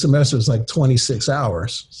did 2 semesters, like 26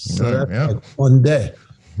 hours. So that's like 1 day.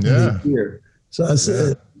 Year. So I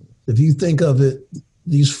said, if you think of it,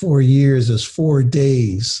 these 4 years as 4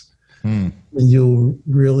 days, and you'll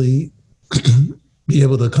really be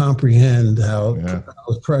able to comprehend how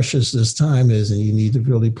precious this time is, and you need to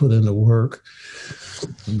really put in the work.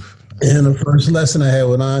 And the first lesson I had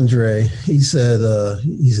with Andre, he said,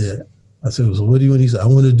 I said, well, what do you want? He said, I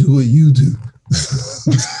want to do what you do.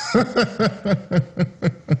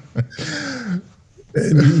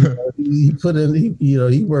 And he put in,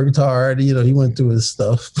 he worked hard. He went through his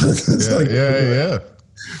stuff. Yeah, Like, yeah.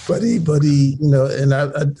 but he, and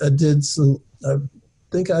I did some. I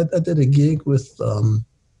think I did a gig with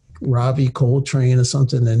Ravi Coltrane or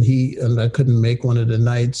something, and I couldn't make one of the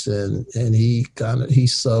nights, and he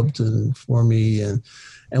subbed and for me, and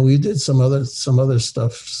we did some other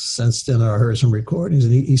stuff since then. I heard some recordings,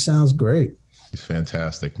 and he sounds great. He's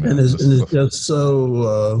fantastic, man. And it's just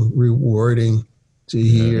so rewarding to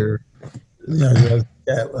hear.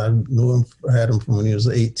 I knew him, I had him from when he was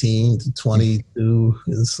 18 to 22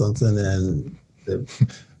 and something, and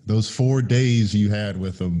those 4 days you had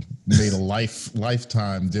with him made a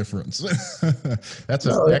lifetime difference. That's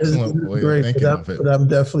an excellent way of thinking of it. But I've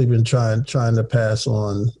definitely been trying to pass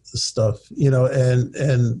on stuff, and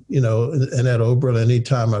at Oberlin,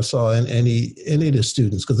 anytime I saw any of the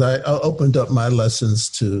students, because I opened up my lessons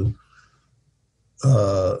to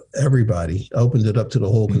everybody. I opened it up to the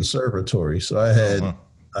whole conservatory. So I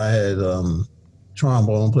had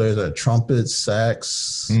trombone players, I had trumpet,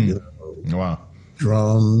 sax, wow.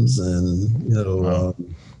 drums, and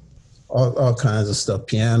all kinds of stuff.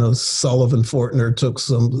 Piano. Sullivan Fortner took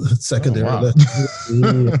some secondary lessons.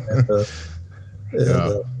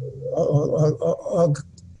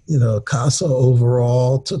 Casa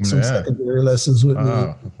overall took some secondary lessons with me.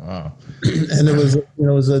 Wow. And it was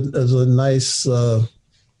a nice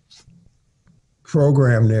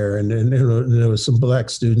program there, and there was some black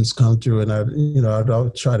students come through, and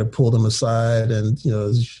I'd try to pull them aside, and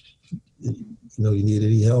you need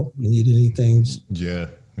any help, you need anything. Yeah.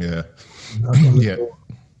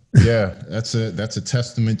 That's a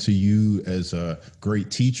testament to you as a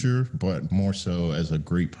great teacher, but more so as a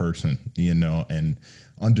great person, and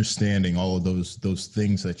understanding all of those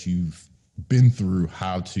things that you've been through,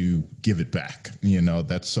 how to give it back.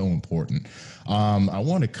 That's so important. I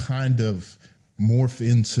want to kind of morph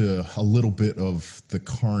into a little bit of the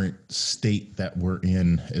current state that we're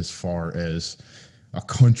in as far as a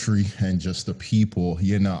country and just the people.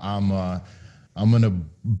 I'm going to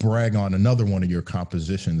brag on another one of your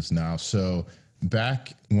compositions now. So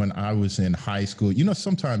back when I was in high school,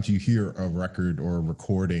 sometimes you hear a record or a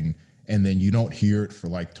recording and then you don't hear it for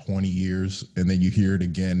like 20 years, and then you hear it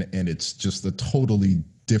again and it's just a totally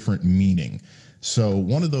different meaning. So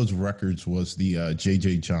one of those records was the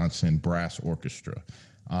J.J. Johnson Brass Orchestra.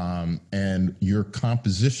 And your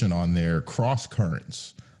composition on there, Cross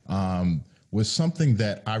Currents, was something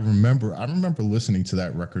that I remember listening to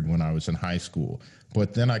that record when I was in high school,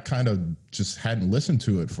 but then I kind of just hadn't listened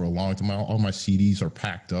to it for a long time. All my CDs are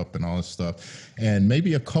packed up and all this stuff. And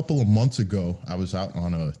maybe a couple of months ago, I was out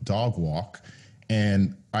on a dog walk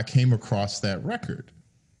and I came across that record.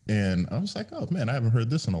 And I was like, oh man, I haven't heard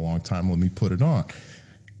this in a long time. Let me put it on.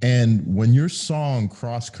 And when your song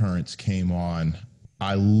Cross Currents came on,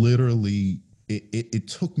 I literally, it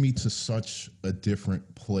took me to such a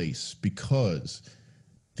different place, because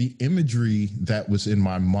the imagery that was in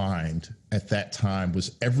my mind at that time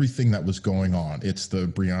was everything that was going on. It's the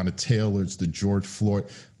Breonna Taylor, it's the George Floyd.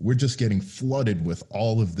 We're just getting flooded with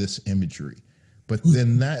all of this imagery. But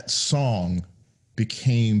then that song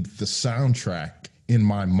became the soundtrack in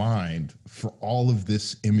my mind for all of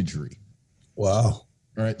this imagery. Wow.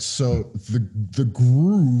 All right, so the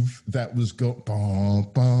groove that was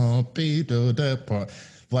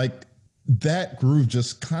like that groove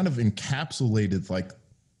just kind of encapsulated, like,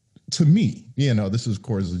 to me, this is, of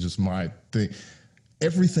course, just my thing,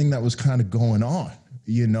 everything that was kind of going on.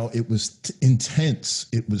 It was intense.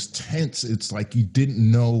 It was tense. It's like you didn't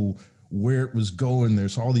know where it was going.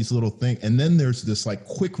 There's all these little things, and then there's this like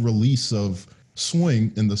quick release of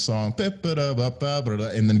swing in the song,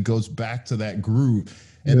 and then goes back to that groove.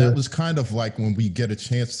 And that was kind of like when we get a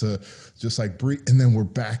chance to just like breathe, and then we're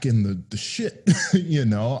back in the shit,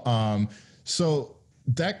 So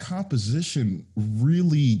that composition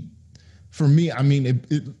really, for me, I mean,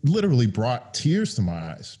 it literally brought tears to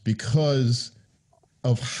my eyes because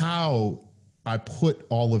of how I put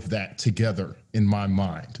all of that together in my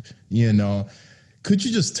mind, Could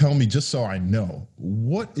you just tell me, just so I know,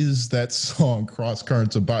 what is that song Cross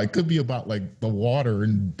Currents about? It could be about like the water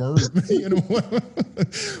and bird,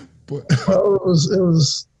 But well, it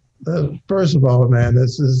was first of all, man,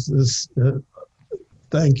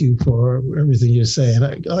 thank you for everything you're saying.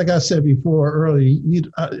 Like I said before earlier,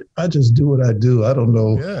 I just do what I do. I don't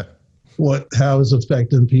know how it's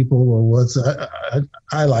affecting people or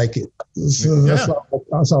I like it. So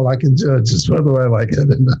that's all I can judge, is whether I like it or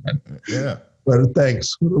not. Yeah. But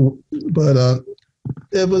thanks. But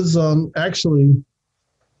it was actually,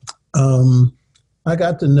 I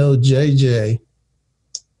got to know JJ,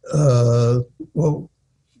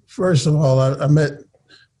 first of all, I met,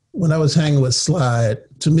 when I was hanging with Slide,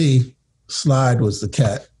 to me, Slide was the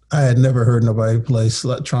cat. I had never heard nobody play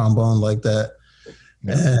trombone like that.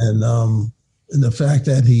 Yeah. And the fact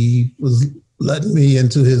that he was letting me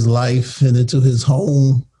into his life and into his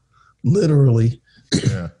home, literally,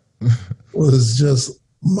 yeah. was just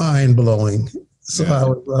mind-blowing. So yeah. I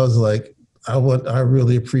was like, I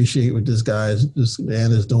really appreciate what this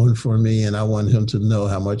man is doing for me, and I want him to know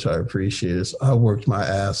how much I appreciate it. So I worked my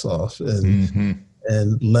ass off and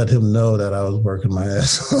let him know that I was working my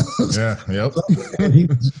ass off. Yeah, yep.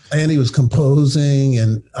 and he was composing,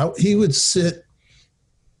 and he would sit.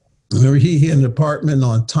 Remember, he had an apartment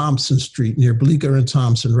on Thompson Street near Bleecker and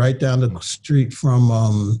Thompson, right down the street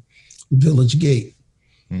from Village Gate.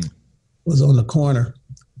 Was on the corner,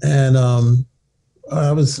 and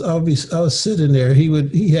I was sitting there.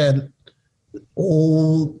 He had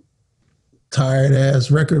old, tired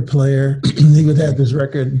ass record player. He would have this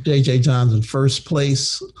record, J.J. Johnson, First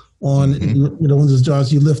Place, on. You know, when those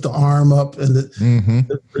Johns, you lift the arm up and it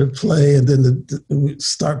play, and then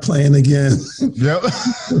start playing again. Yep.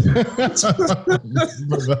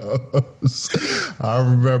 I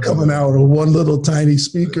remember coming out of one little tiny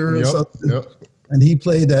speaker or something. Yep. And he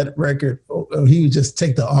played that record. He would just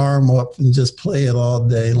take the arm up and just play it all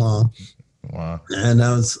day long. Wow. And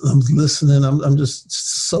I'm listening. I'm just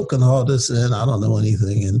soaking all this in. I don't know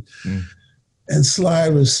anything. And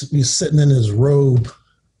Slide was sitting in his robe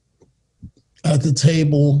at the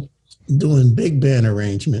table doing big band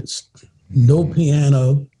arrangements. No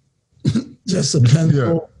piano, just a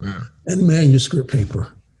pencil and manuscript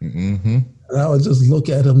paper. And I would just look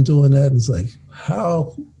at him doing that and it's like,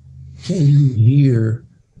 how can you hear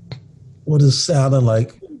what it sounded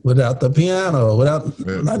like without the piano?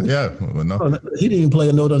 He didn't even play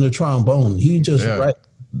a note on the trombone. He just write.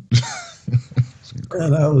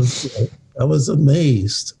 And I was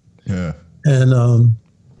amazed. Yeah. And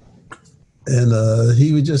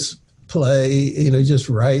he would just play, just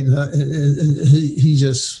write. And he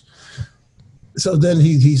just. So then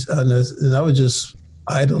and I would just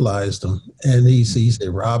idolized him. And he said,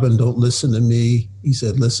 Robin, don't listen to me. He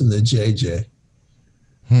said, listen to JJ.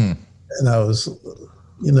 And I was,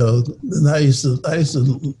 and I used to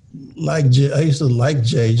like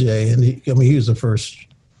JJ. And he was the first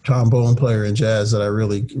trombone player in jazz that I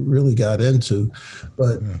really, really got into.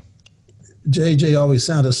 But JJ always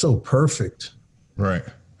sounded so perfect. Right.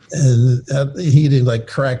 And he didn't like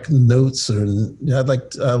crack notes, I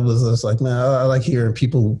was like, man, I like hearing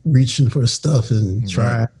people reaching for stuff and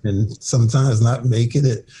trying and sometimes not making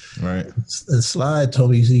it. Right. And Slide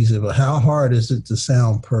told me, he said, well, how hard is it to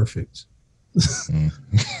sound perfect?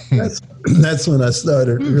 That's when I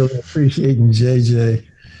started really appreciating JJ.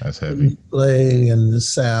 That's heavy. Playing and the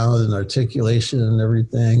sound and articulation and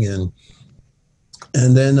everything. And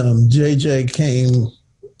then JJ came,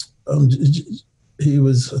 he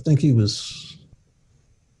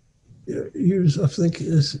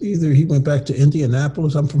went back to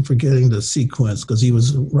Indianapolis. I'm forgetting the sequence because he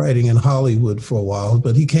was writing in Hollywood for a while,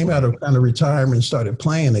 but he came out of kind of retirement and started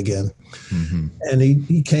playing again. And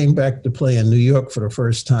he came back to play in New York for the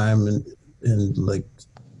first time. And like,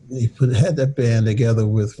 he had that band together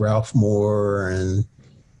with Ralph Moore and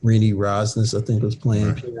Renee Rosnes, I think, was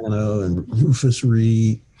playing piano, and Rufus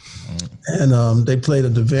Reed. And they played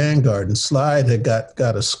at the Vanguard, and Slide had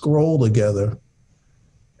got a scroll together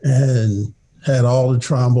and had all the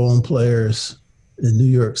trombone players in New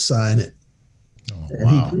York sign it.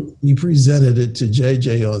 And he presented it to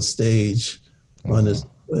JJ on stage on his,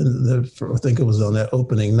 I think it was on that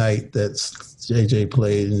opening night that JJ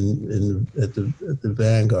played at the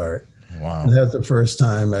Vanguard. Wow. And that's the first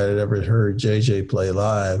time I had ever heard JJ play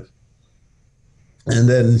live. And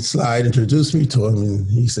then Slide introduced me to him, and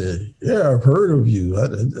he said, "Yeah, I've heard of you." I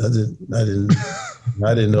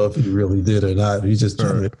didn't know if he really did or not. He just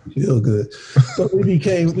trying to feel good. But we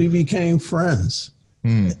became friends.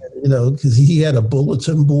 Because he had a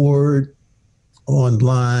bulletin board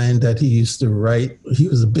online that he used to write. He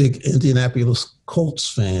was a big Indianapolis Colts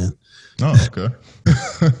fan. Oh, okay.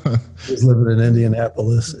 He was living in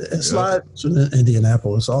Indianapolis. And Slide was in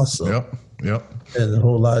Indianapolis also. Yep. And a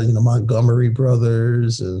whole lot of, Montgomery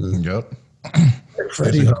Brothers and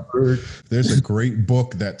Freddie Hubbard. There's a great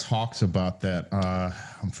book that talks about that.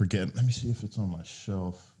 I'm forgetting. Let me see if it's on my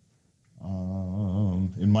shelf.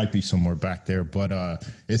 It might be somewhere back there, but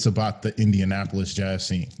it's about the Indianapolis jazz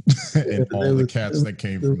scene and all the cats that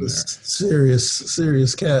came from there.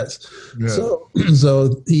 Serious cats. Yeah.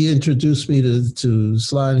 So he introduced me to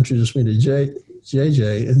Slide, introduced me to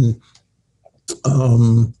JJ,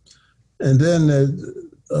 and then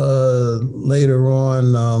later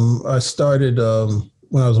on, I started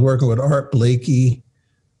when I was working with Art Blakey,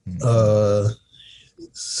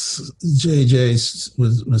 JJ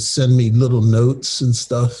would send me little notes and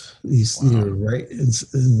stuff. He's right,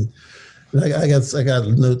 and I got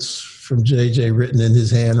notes from JJ written in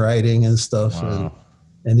his handwriting and stuff,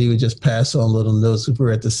 and he would just pass on little notes. We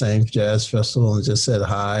were at the same jazz festival and just said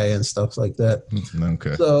hi and stuff like that.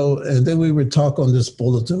 Okay. So, and then we would talk on this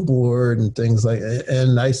bulletin board and things like that.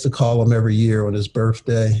 And I used to call him every year on his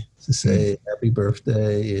birthday to say happy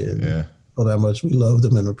birthday and how much we loved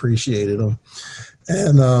him and appreciated him.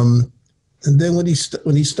 And then when he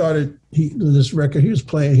started this record, he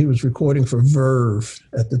was recording for Verve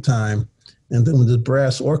at the time. And then when the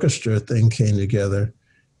Brass Orchestra thing came together,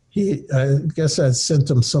 I guess I'd sent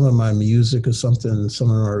him some of my music or something,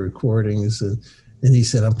 some of my recordings, and he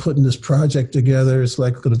said, I'm putting this project together. It's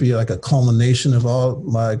like going to be like a culmination of all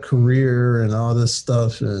my career and all this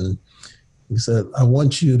stuff. And he said, I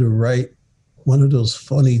want you to write one of those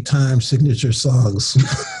funny time signature songs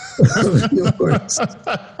for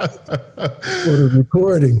the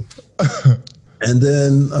recording. And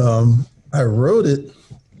then I wrote it.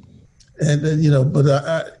 And then, but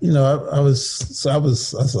I was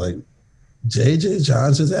like, JJ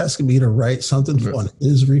Johnson's asking me to write something on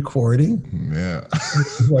his recording. Yeah.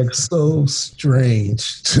 It's like so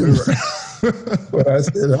strange. But I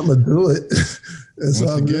said, I'm going to do it. Once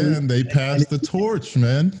again, they passed the torch,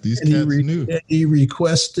 man. These cats knew. He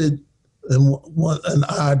requested an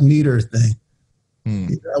odd meter thing.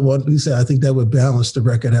 He said, I think that would balance the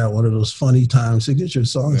record out, one of those funny time signature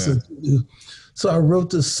songs that you do. So I wrote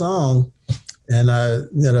this song, and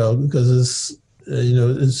because it's,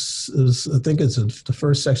 I think it's the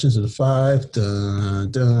first sections of the 5.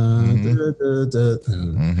 Dun, dun, dun,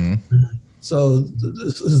 dun. So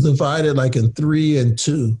it's divided like in 3 and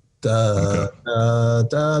 2. Da, da,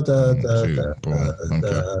 da, da, da, da,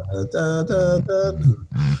 da, da, da.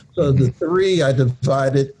 So the 3 I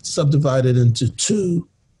subdivided into 2,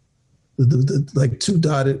 like 2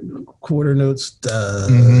 dotted quarter notes.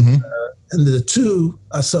 And the 2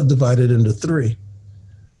 I subdivided into 3.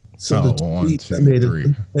 So I made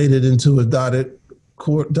it into a dotted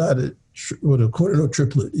quarter note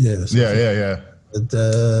triplet. Yes. Yeah.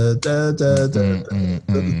 The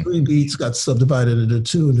 3 beats got subdivided into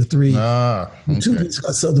 2, and the 3 2 beats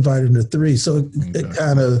got subdivided into 3. So it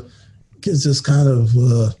kind of gives this kind of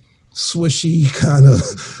swishy kind of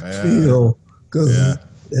feel.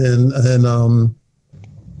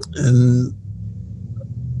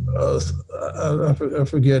 I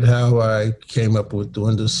forget how I came up with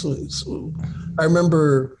doing this. I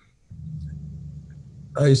remember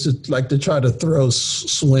I used to like to try to throw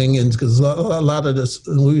swing in, because a lot of this,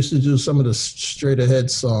 we used to do some of the straight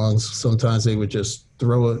ahead songs. Sometimes they would just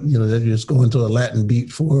throw it, they'd just go into a Latin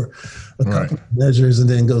beat for a couple of measures and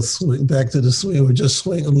then go swing back to the swing, or just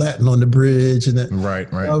swing Latin on the bridge. And then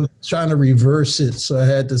I was trying to reverse it. So I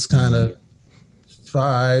had this kind of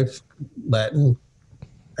 5 Latin,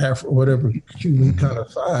 Afro, whatever Cuban kind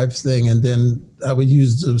of 5 thing, and then I would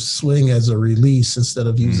use the swing as a release instead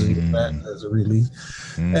of using the Latin as a release.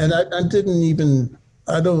 And I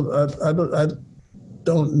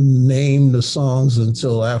don't name the songs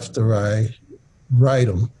until after I write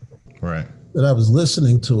them. Right. But I was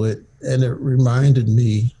listening to it, and it reminded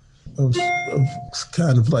me of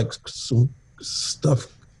kind of like some stuff,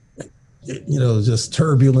 just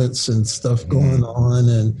turbulence and stuff going on,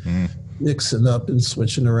 and mixing up and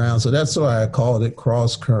switching around. So that's why I called it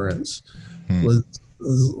Cross Currents,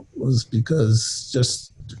 was because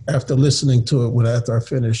just after listening to it, after I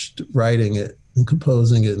finished writing it and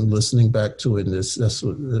composing it and listening back to it, and that's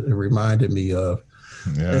what it reminded me of.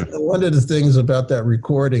 Yeah. And one of the things about that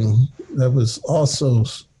recording that was also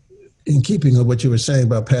in keeping with what you were saying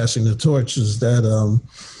about passing the torch is that,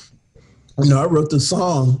 I wrote the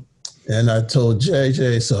song. And I told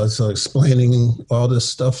JJ, so I was explaining all this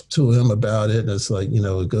stuff to him about it. And it's like,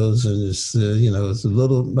 it goes and it's, it's a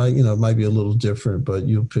little, it might be a little different, but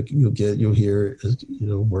you'll hear it,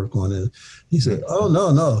 work on it. He said, oh,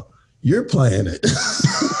 no, you're playing it.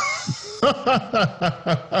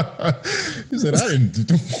 He said, I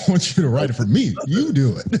didn't want you to write it for me. You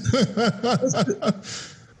do it.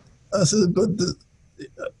 I said,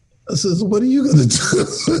 I said, what are you going to do?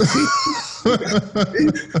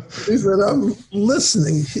 He said, I'm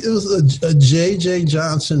listening. It was a J.J.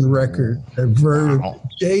 Johnson record at Verve. Wow.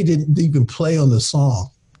 Jay didn't even play on the song.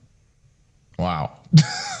 Wow.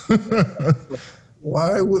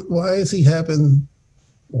 Why is he having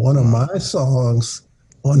one of my songs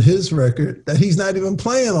on his record that he's not even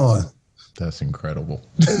playing on? That's incredible.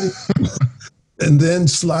 And then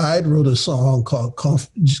Slide wrote a song called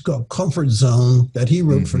Comfort Zone that he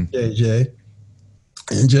wrote for JJ.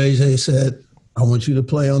 And JJ said, I want you to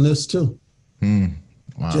play on this too.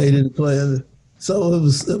 Wow. Jay didn't play on it. So it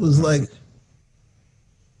was like,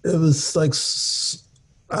 I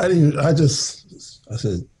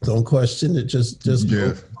said, don't question it. Just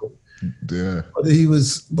yeah. go. Yeah.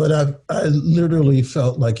 But I literally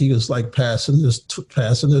felt like he was like passing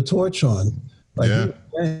the torch on. Like,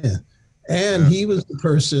 yeah. And he was the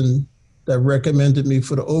person that recommended me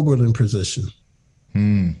for the Oberlin position.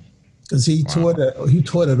 Because he taught at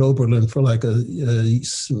Oberlin for like a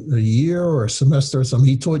year or a semester or something.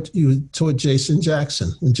 He taught Jason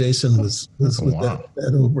Jackson when Jason was with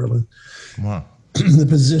that Oberlin. Wow. The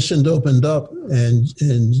position opened up, and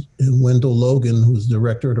Wendell Logan, who's the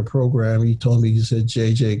director of the program, he told me, he said,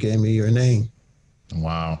 JJ gave me your name.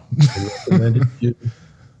 Wow. I recommended you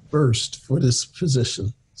first for this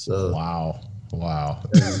position. So wow.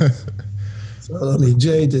 So I mean,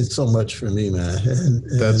 Jay did so much for me, man,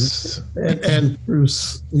 and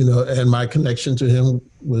Bruce, you know, and my connection to him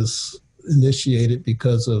was initiated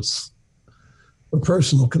because of a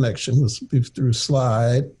personal connection was through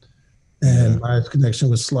Slide. And my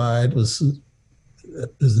connection with Slide was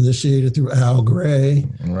initiated through Al Gray.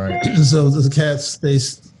 Right. So the cats, they,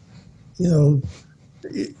 you know,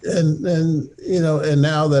 and you know, and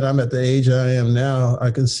now that I'm at the age I am now,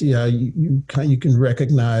 I can see how you can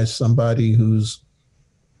recognize somebody who's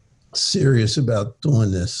serious about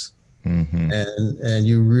doing this, and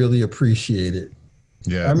you really appreciate it.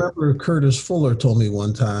 Yeah. I remember Curtis Fuller told me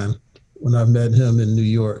one time when I met him in New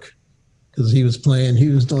York. Because he was doing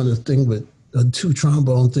a thing with a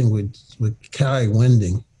 2-trombone thing with Kai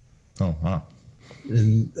Wending. Oh, wow.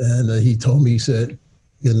 And he told me, he said,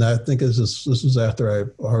 and I think this was after I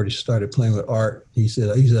already started playing with Art. He said,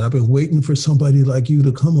 I've been waiting for somebody like you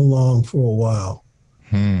to come along for a while.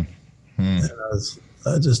 And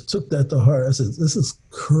I just took that to heart. I said, this is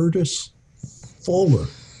Curtis Fuller.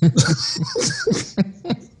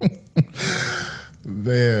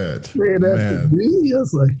 Man. Me? I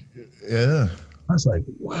was like, yeah. I was like,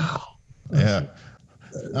 wow. Yeah.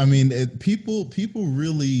 I mean, people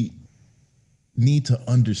really need to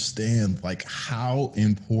understand like how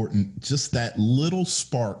important just that little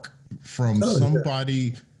spark from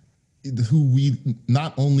somebody who we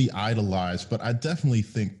not only idolize, but I definitely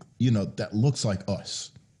think, you know, that looks like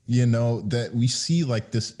us, you know, that we see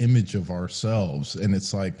like this image of ourselves, and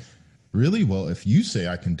it's like, really? Well, if you say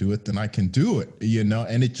I can do it, then I can do it, you know?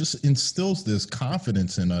 And it just instills this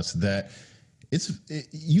confidence in us that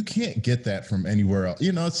you can't get that from anywhere else.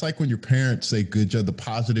 You know, it's like when your parents say good job, the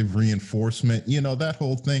positive reinforcement, you know, that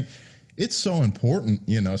whole thing. It's so important,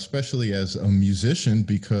 you know, especially as a musician,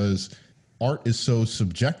 because art is so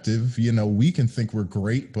subjective. You know, we can think we're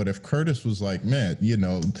great, but if Curtis was like, man, you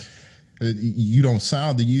know, you don't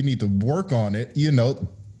sound that, you need to work on it, you know,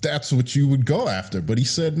 that's what you would go after. But he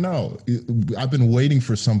said, no, I've been waiting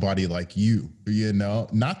for somebody like you, you know,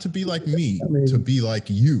 not to be like me, to be like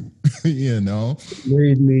you, you know. It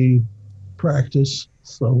made me practice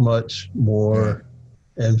so much more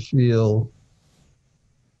and feel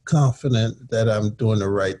confident that I'm doing the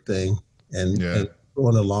right thing and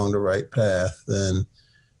going along the right path. And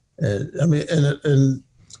I mean, and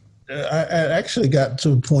I actually got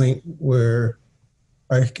to a point where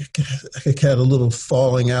I had a little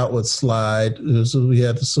falling out with Slide. We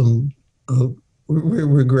had some,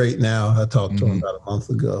 we're great now. I talked to him about a month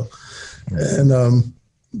ago. And,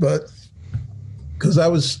 but because I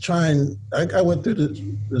was trying, I went through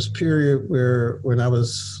this period when I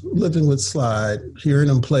was living with Slide, hearing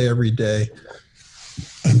him play every day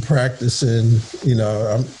and practicing, you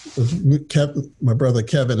know, my brother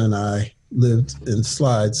Kevin and I lived in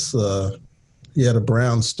Slide's, he had a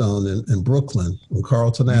brownstone in Brooklyn on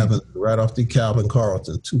Carlton Avenue, right off the Calvin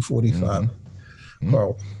Carlton, 245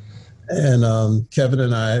 Carlton. And Kevin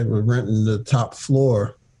and I were renting the top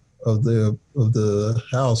floor of the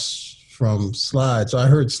house from Slide. So I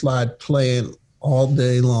heard Slide playing all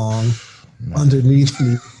day long underneath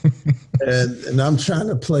me. and I'm trying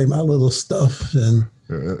to play my little stuff. And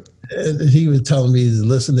he was telling me to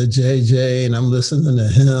listen to JJ, and I'm listening to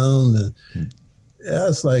him. And I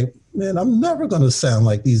was like, man, I'm never going to sound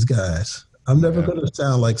like these guys. I'm never going to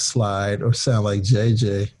sound like Slide or sound like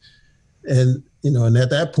JJ. And, you know, and at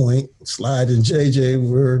that point, Slide and JJ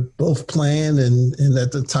were both playing and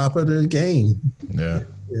at the top of their game. Yeah.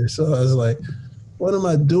 So I was like, what am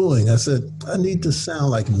I doing? I said, I need to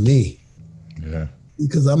sound like me. Yeah.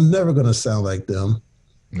 Because I'm never going to sound like them.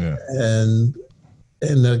 Yeah. And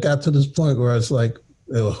I got to this point where I was like,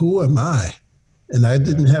 well, who am I? And I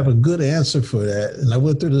didn't have a good answer for that. And I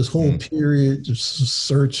went through this whole period just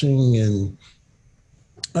searching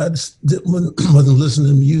wasn't listening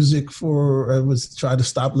to music I was trying to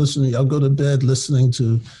stop listening. I'll go to bed listening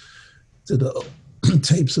to the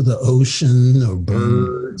tapes of the ocean or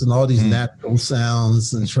birds and all these natural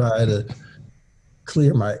sounds and try to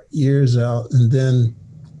clear my ears out. And then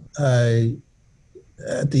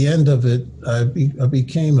at the end of it, I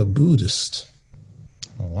became a Buddhist.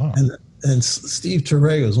 Oh, wow. And Steve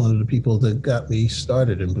Turre was one of the people that got me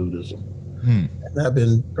started in Buddhism. And I've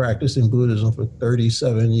been practicing Buddhism for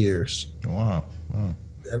 37 years. Wow.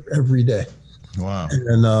 Every day. Wow.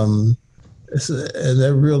 And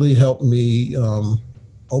that really helped me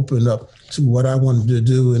open up to what I wanted to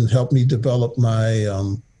do and help me develop my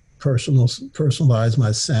personalize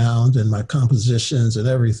my sound and my compositions, and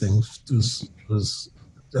everything was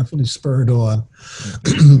definitely spurred on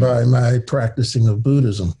by my practicing of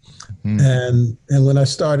Buddhism. And when I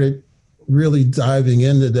started really diving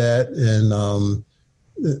into that and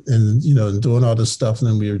doing all this stuff, and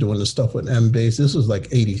then we were doing the stuff with M-Bass. This was like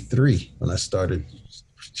 83 when I started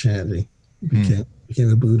chanting,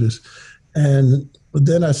 became a Buddhist. But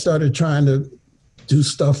then I started trying to do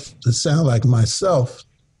stuff that sound like myself.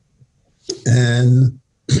 And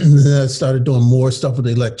then I started doing more stuff with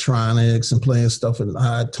electronics and playing stuff with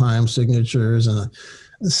odd time signatures. And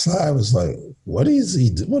Slide was like, what are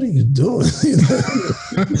you doing? He was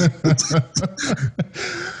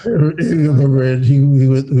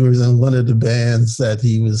in one of the bands that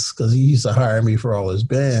because he used to hire me for all his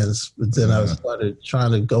bands. But then I started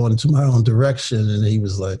trying to go into my own direction. And he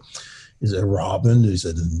said, Robin, he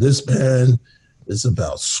said, in this band, it's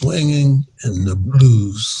about swinging and the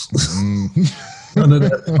blues. None of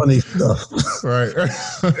that funny stuff. Right.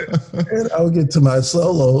 And I'll get to my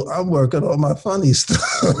solo, I'm working on my funny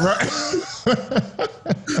stuff. Right.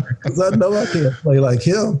 Because I know I can't play like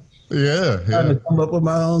him. Yeah. Trying to come up with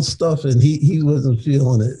my own stuff, and he wasn't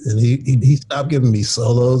feeling it. And he stopped giving me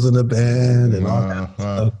solos in the band and all that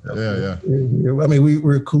stuff. Yeah. I mean,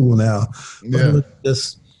 we're cool now. But it was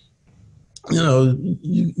just,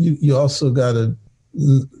 you also got to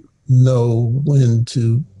know when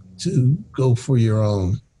to go for your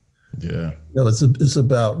own. Yeah. It's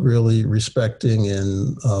about really respecting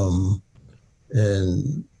and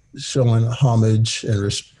showing homage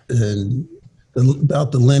and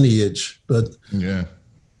about the lineage, but the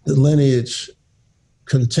lineage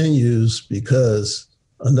continues because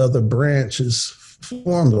another branch is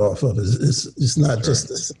formed off of it. It's not just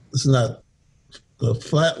it's not the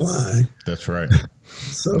flat line. That's right.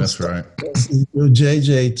 So that's right.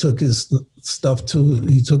 JJ took his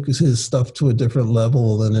stuff to a different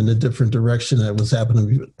level and in a different direction that was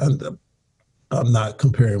happening. I'm not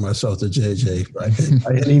comparing myself to JJ by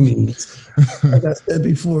any means. Like I said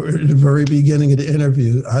before, at the very beginning of the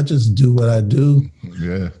interview, I just do what I do.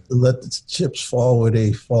 Yeah. To let the chips fall where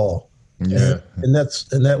they fall. Yeah. And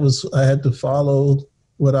that was, I had to follow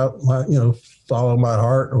follow my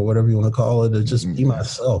heart or whatever you want to call it, or just be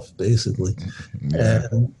myself, basically. Yeah.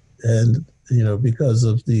 And because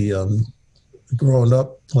of the growing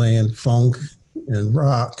up playing funk and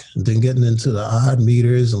rock, and then getting into the odd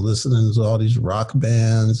meters and listening to all these rock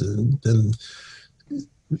bands, and then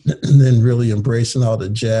really embracing all the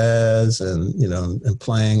jazz and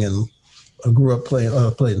playing. And I grew up playing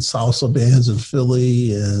salsa bands in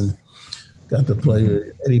Philly, and got to play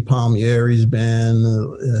with Eddie Palmieri's band,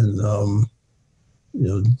 and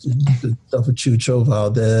the stuff with Chucho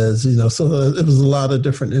Valdez. So it was a lot of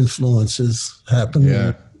different influences happening.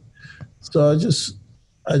 Yeah. So I just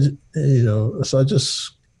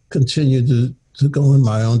continued to go in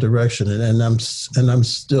my own direction, and I'm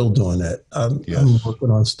still doing that. I'm working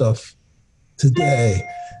on stuff today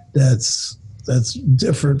that's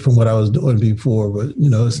different from what I was doing before, but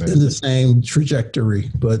it's in the same trajectory,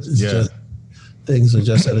 but it's just things are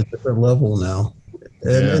just at a different level now,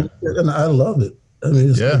 and I love it. I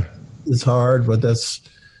mean, it's hard, but it's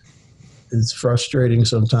frustrating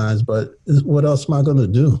sometimes. But what else am I going to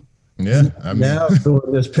do? Yeah, now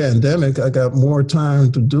during this pandemic, I got more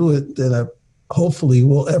time to do it than I hopefully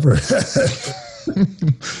will ever have.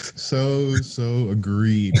 So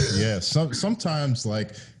agreed. Yeah. Sometimes,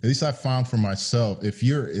 like, at least I found for myself, if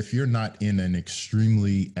you're not in an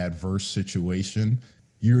extremely adverse situation,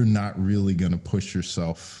 you're not really going to push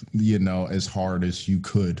yourself, as hard as you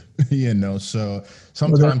could, So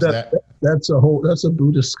sometimes that's a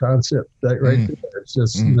Buddhist concept, that right there. It's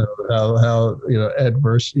just, how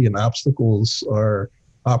adversity and obstacles are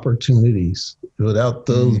opportunities. Without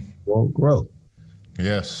those, you won't grow.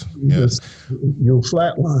 Yes. You'll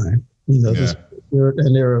flatline,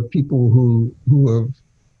 there are people who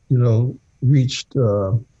have, reached,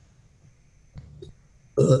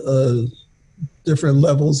 different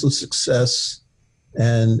levels of success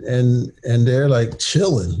and they're like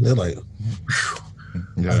chilling. They're like,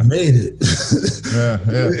 Yeah. I made it. Yeah,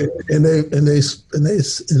 yeah. and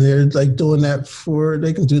they're like doing that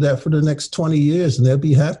they can do that for the next 20 years and they'll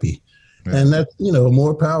be happy. Yeah. And that's,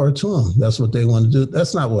 more power to them. That's what they want to do.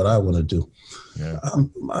 That's not what I want to do. Yeah.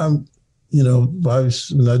 I'm when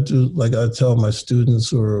I do, like I tell my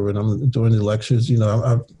students or when I'm doing the lectures,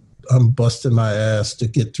 I'm busting my ass to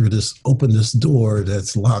get through open this door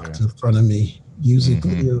that's locked in front of me,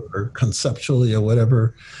 musically or conceptually or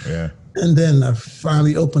whatever. Yeah. And then I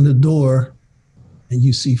finally open the door and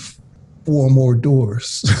you see 4 more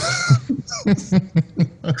doors. It's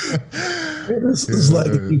like,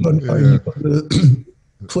 are you going to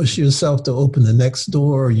push yourself to open the next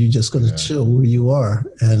door, or are you just going to chill where you are?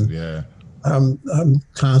 And I'm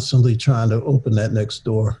constantly trying to open that next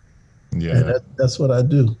door. Yeah, and that's what I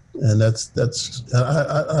do, and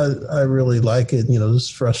I really like it. It's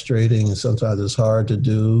frustrating and sometimes it's hard to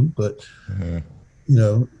do, but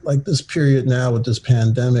like this period now with this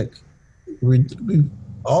pandemic, we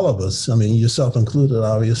all of us, I mean yourself included,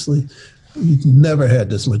 obviously, we've never had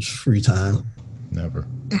this much free time. Never.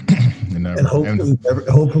 Never. And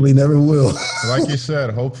hopefully never will. Like you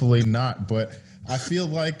said, hopefully not. But I feel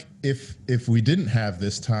like if we didn't have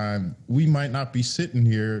this time, we might not be sitting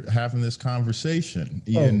here having this conversation,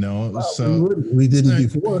 Well, so we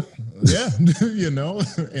didn't before. Yeah,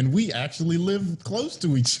 and we actually live close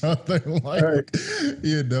to each other, like, right.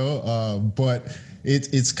 But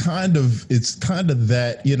it's kind of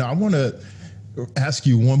that, I want to ask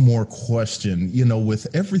you one more question. With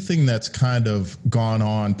everything that's kind of gone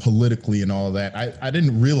on politically and all that, I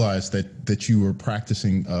didn't realize that you were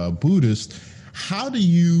practicing Buddhist. How do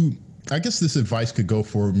you, I guess this advice could go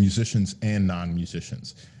for musicians and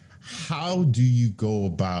non-musicians. How do you go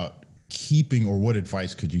about keeping, or what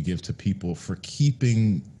advice could you give to people for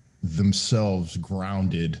keeping themselves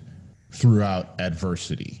grounded throughout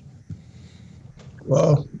adversity?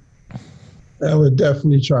 Well, I would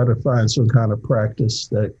definitely try to find some kind of practice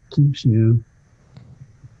that keeps you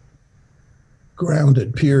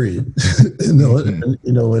grounded, period. And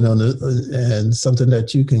something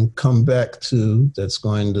that you can come back to that's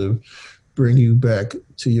going to bring you back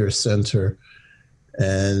to your center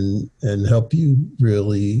and help you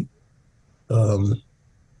really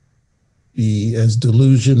be as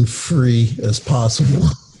delusion free as possible.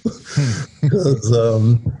 Because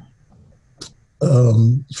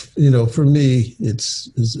for me,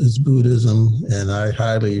 it's Buddhism, and I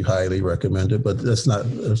highly, highly recommend it. But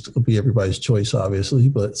it'll be everybody's choice, obviously.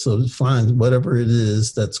 But so find whatever it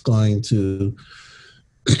is that's going to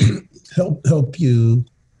help you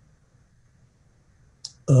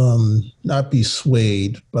not be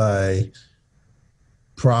swayed by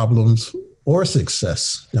problems or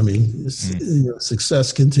success. I mean,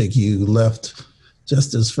 success can take you left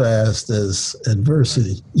just as fast as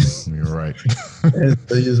adversity. You're right. And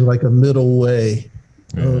so there's like a middle way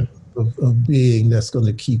of being that's going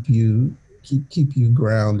to keep you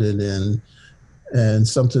grounded and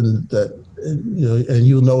something that and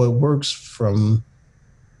you'll know it works from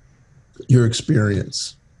your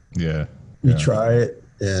experience. Yeah. You try it,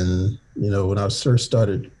 and when I first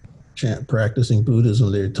started practicing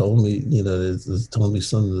Buddhism, they told me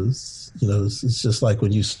some of this, it's just like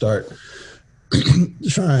when you start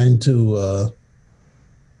trying to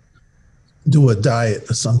do a diet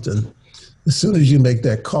or something. As soon as you make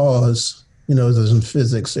that cause, there's in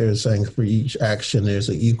physics, they're saying for each action, there's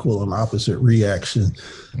an equal and opposite reaction.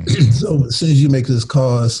 So as soon as you make this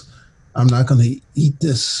cause, I'm not going to eat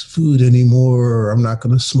this food anymore, or I'm not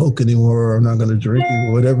going to smoke anymore, or I'm not going to drink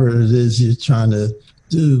anymore, whatever it is you're trying to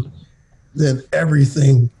do, then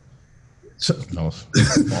everything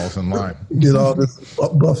falls in line. Get all this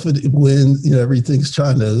buffeted wind, everything's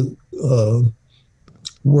trying to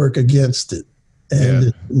work against it. And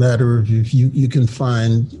it's a matter of if you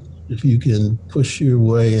can push your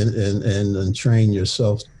way and train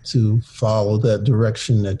yourself to follow that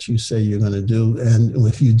direction that you say you're going to do. And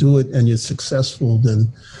if you do it and you're successful,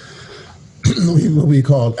 then what we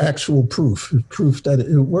call actual proof that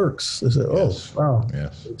it works. They say, oh, wow,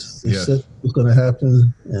 it said it was going to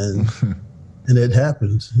happen, and it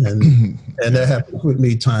happened. And that happens with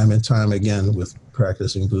me time and time again with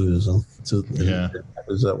practicing Buddhism. It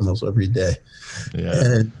happens almost every day. Yeah.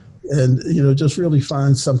 And just really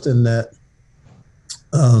find something that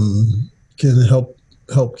can help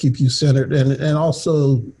keep you centered, and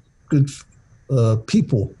also good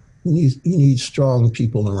people. You need strong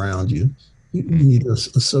people around you. You need to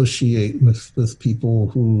associate with people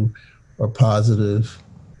who are positive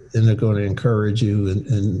and are going to encourage you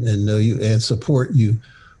and know you and support you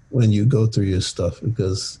when you go through your stuff,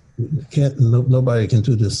 because Nobody can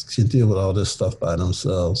do this, can deal with all this stuff by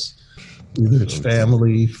themselves. Either it's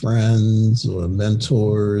family, friends, or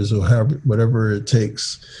mentors, or whatever it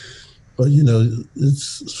takes. But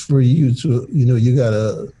it's for you to, you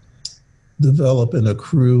gotta develop in a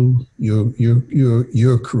crew, your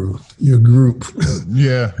crew, your group.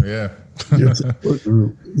 Yeah. Your support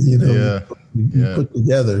group. You put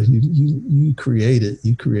together. You create it.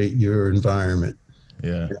 You create your environment.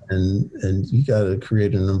 Yeah. And you got to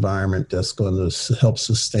create an environment that's going to help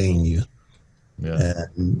sustain you. Yeah.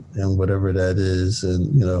 And whatever that is,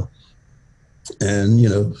 and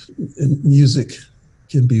music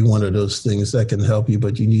can be one of those things that can help you,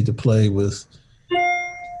 but you need to play with,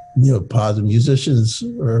 positive. Musicians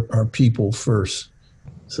are people first.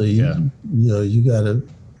 So you got to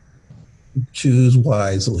choose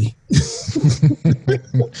wisely.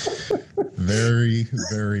 Very,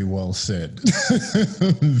 very well said.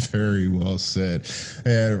 Very well said.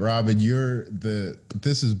 And Robin,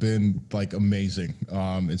 this has been like amazing.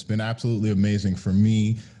 It's been absolutely amazing for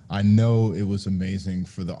me. I know it was amazing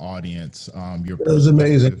for the audience. It was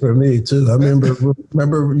amazing for me too. I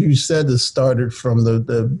remember you said it started from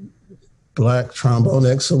the Black Trombone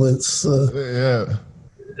Excellence.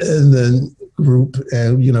 And then group,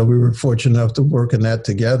 and we were fortunate enough to work in that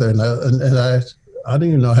together. And I didn't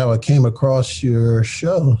even know how I came across your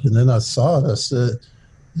show, and then I saw it. I said,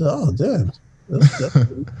 "Oh, damn, that's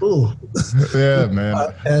pretty cool." Yeah, man.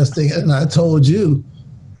 Podcasting, and I told you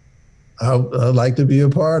I'd like to be a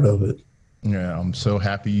part of it. Yeah, I'm so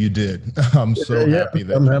happy you did. I'm so happy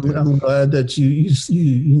that you did. I'm glad that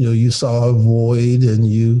you saw a void and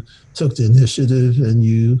you took the initiative and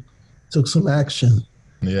you took some action.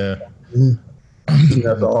 Yeah.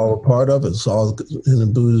 That's all a part of it. It's all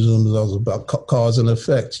in Buddhism. It's all about cause and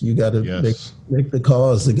effect. You got to make the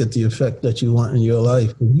cause to get the effect that you want in your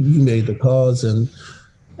life. You made the cause, and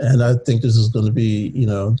I think this is going to be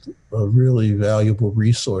a really valuable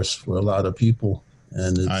resource for a lot of people.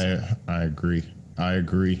 And I agree.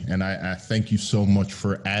 And I thank you so much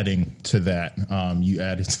for adding to that. You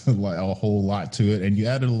added a whole lot to it, and you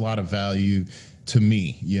added a lot of value to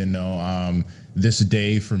me. This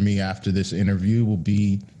day for me after this interview will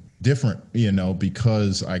be different,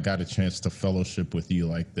 because I got a chance to fellowship with you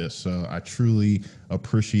like this. So I truly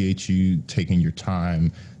appreciate you taking your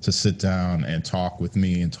time to sit down and talk with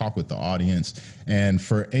me and talk with the audience. And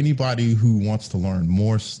for anybody who wants to learn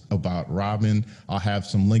more about Robin, I'll have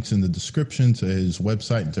some links in the description to his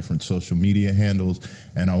website and different social media handles.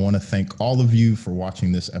 And I want to thank all of you for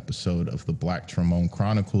watching this episode of the Black Trombone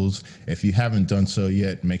Chronicles. If you haven't done so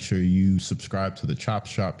yet, make sure you subscribe to the Chop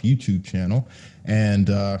Shop YouTube channel. And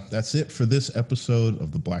that's it for this episode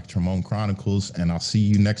of the Black Trombone Chronicles. And I'll see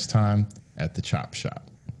you next time at the Chop Shop.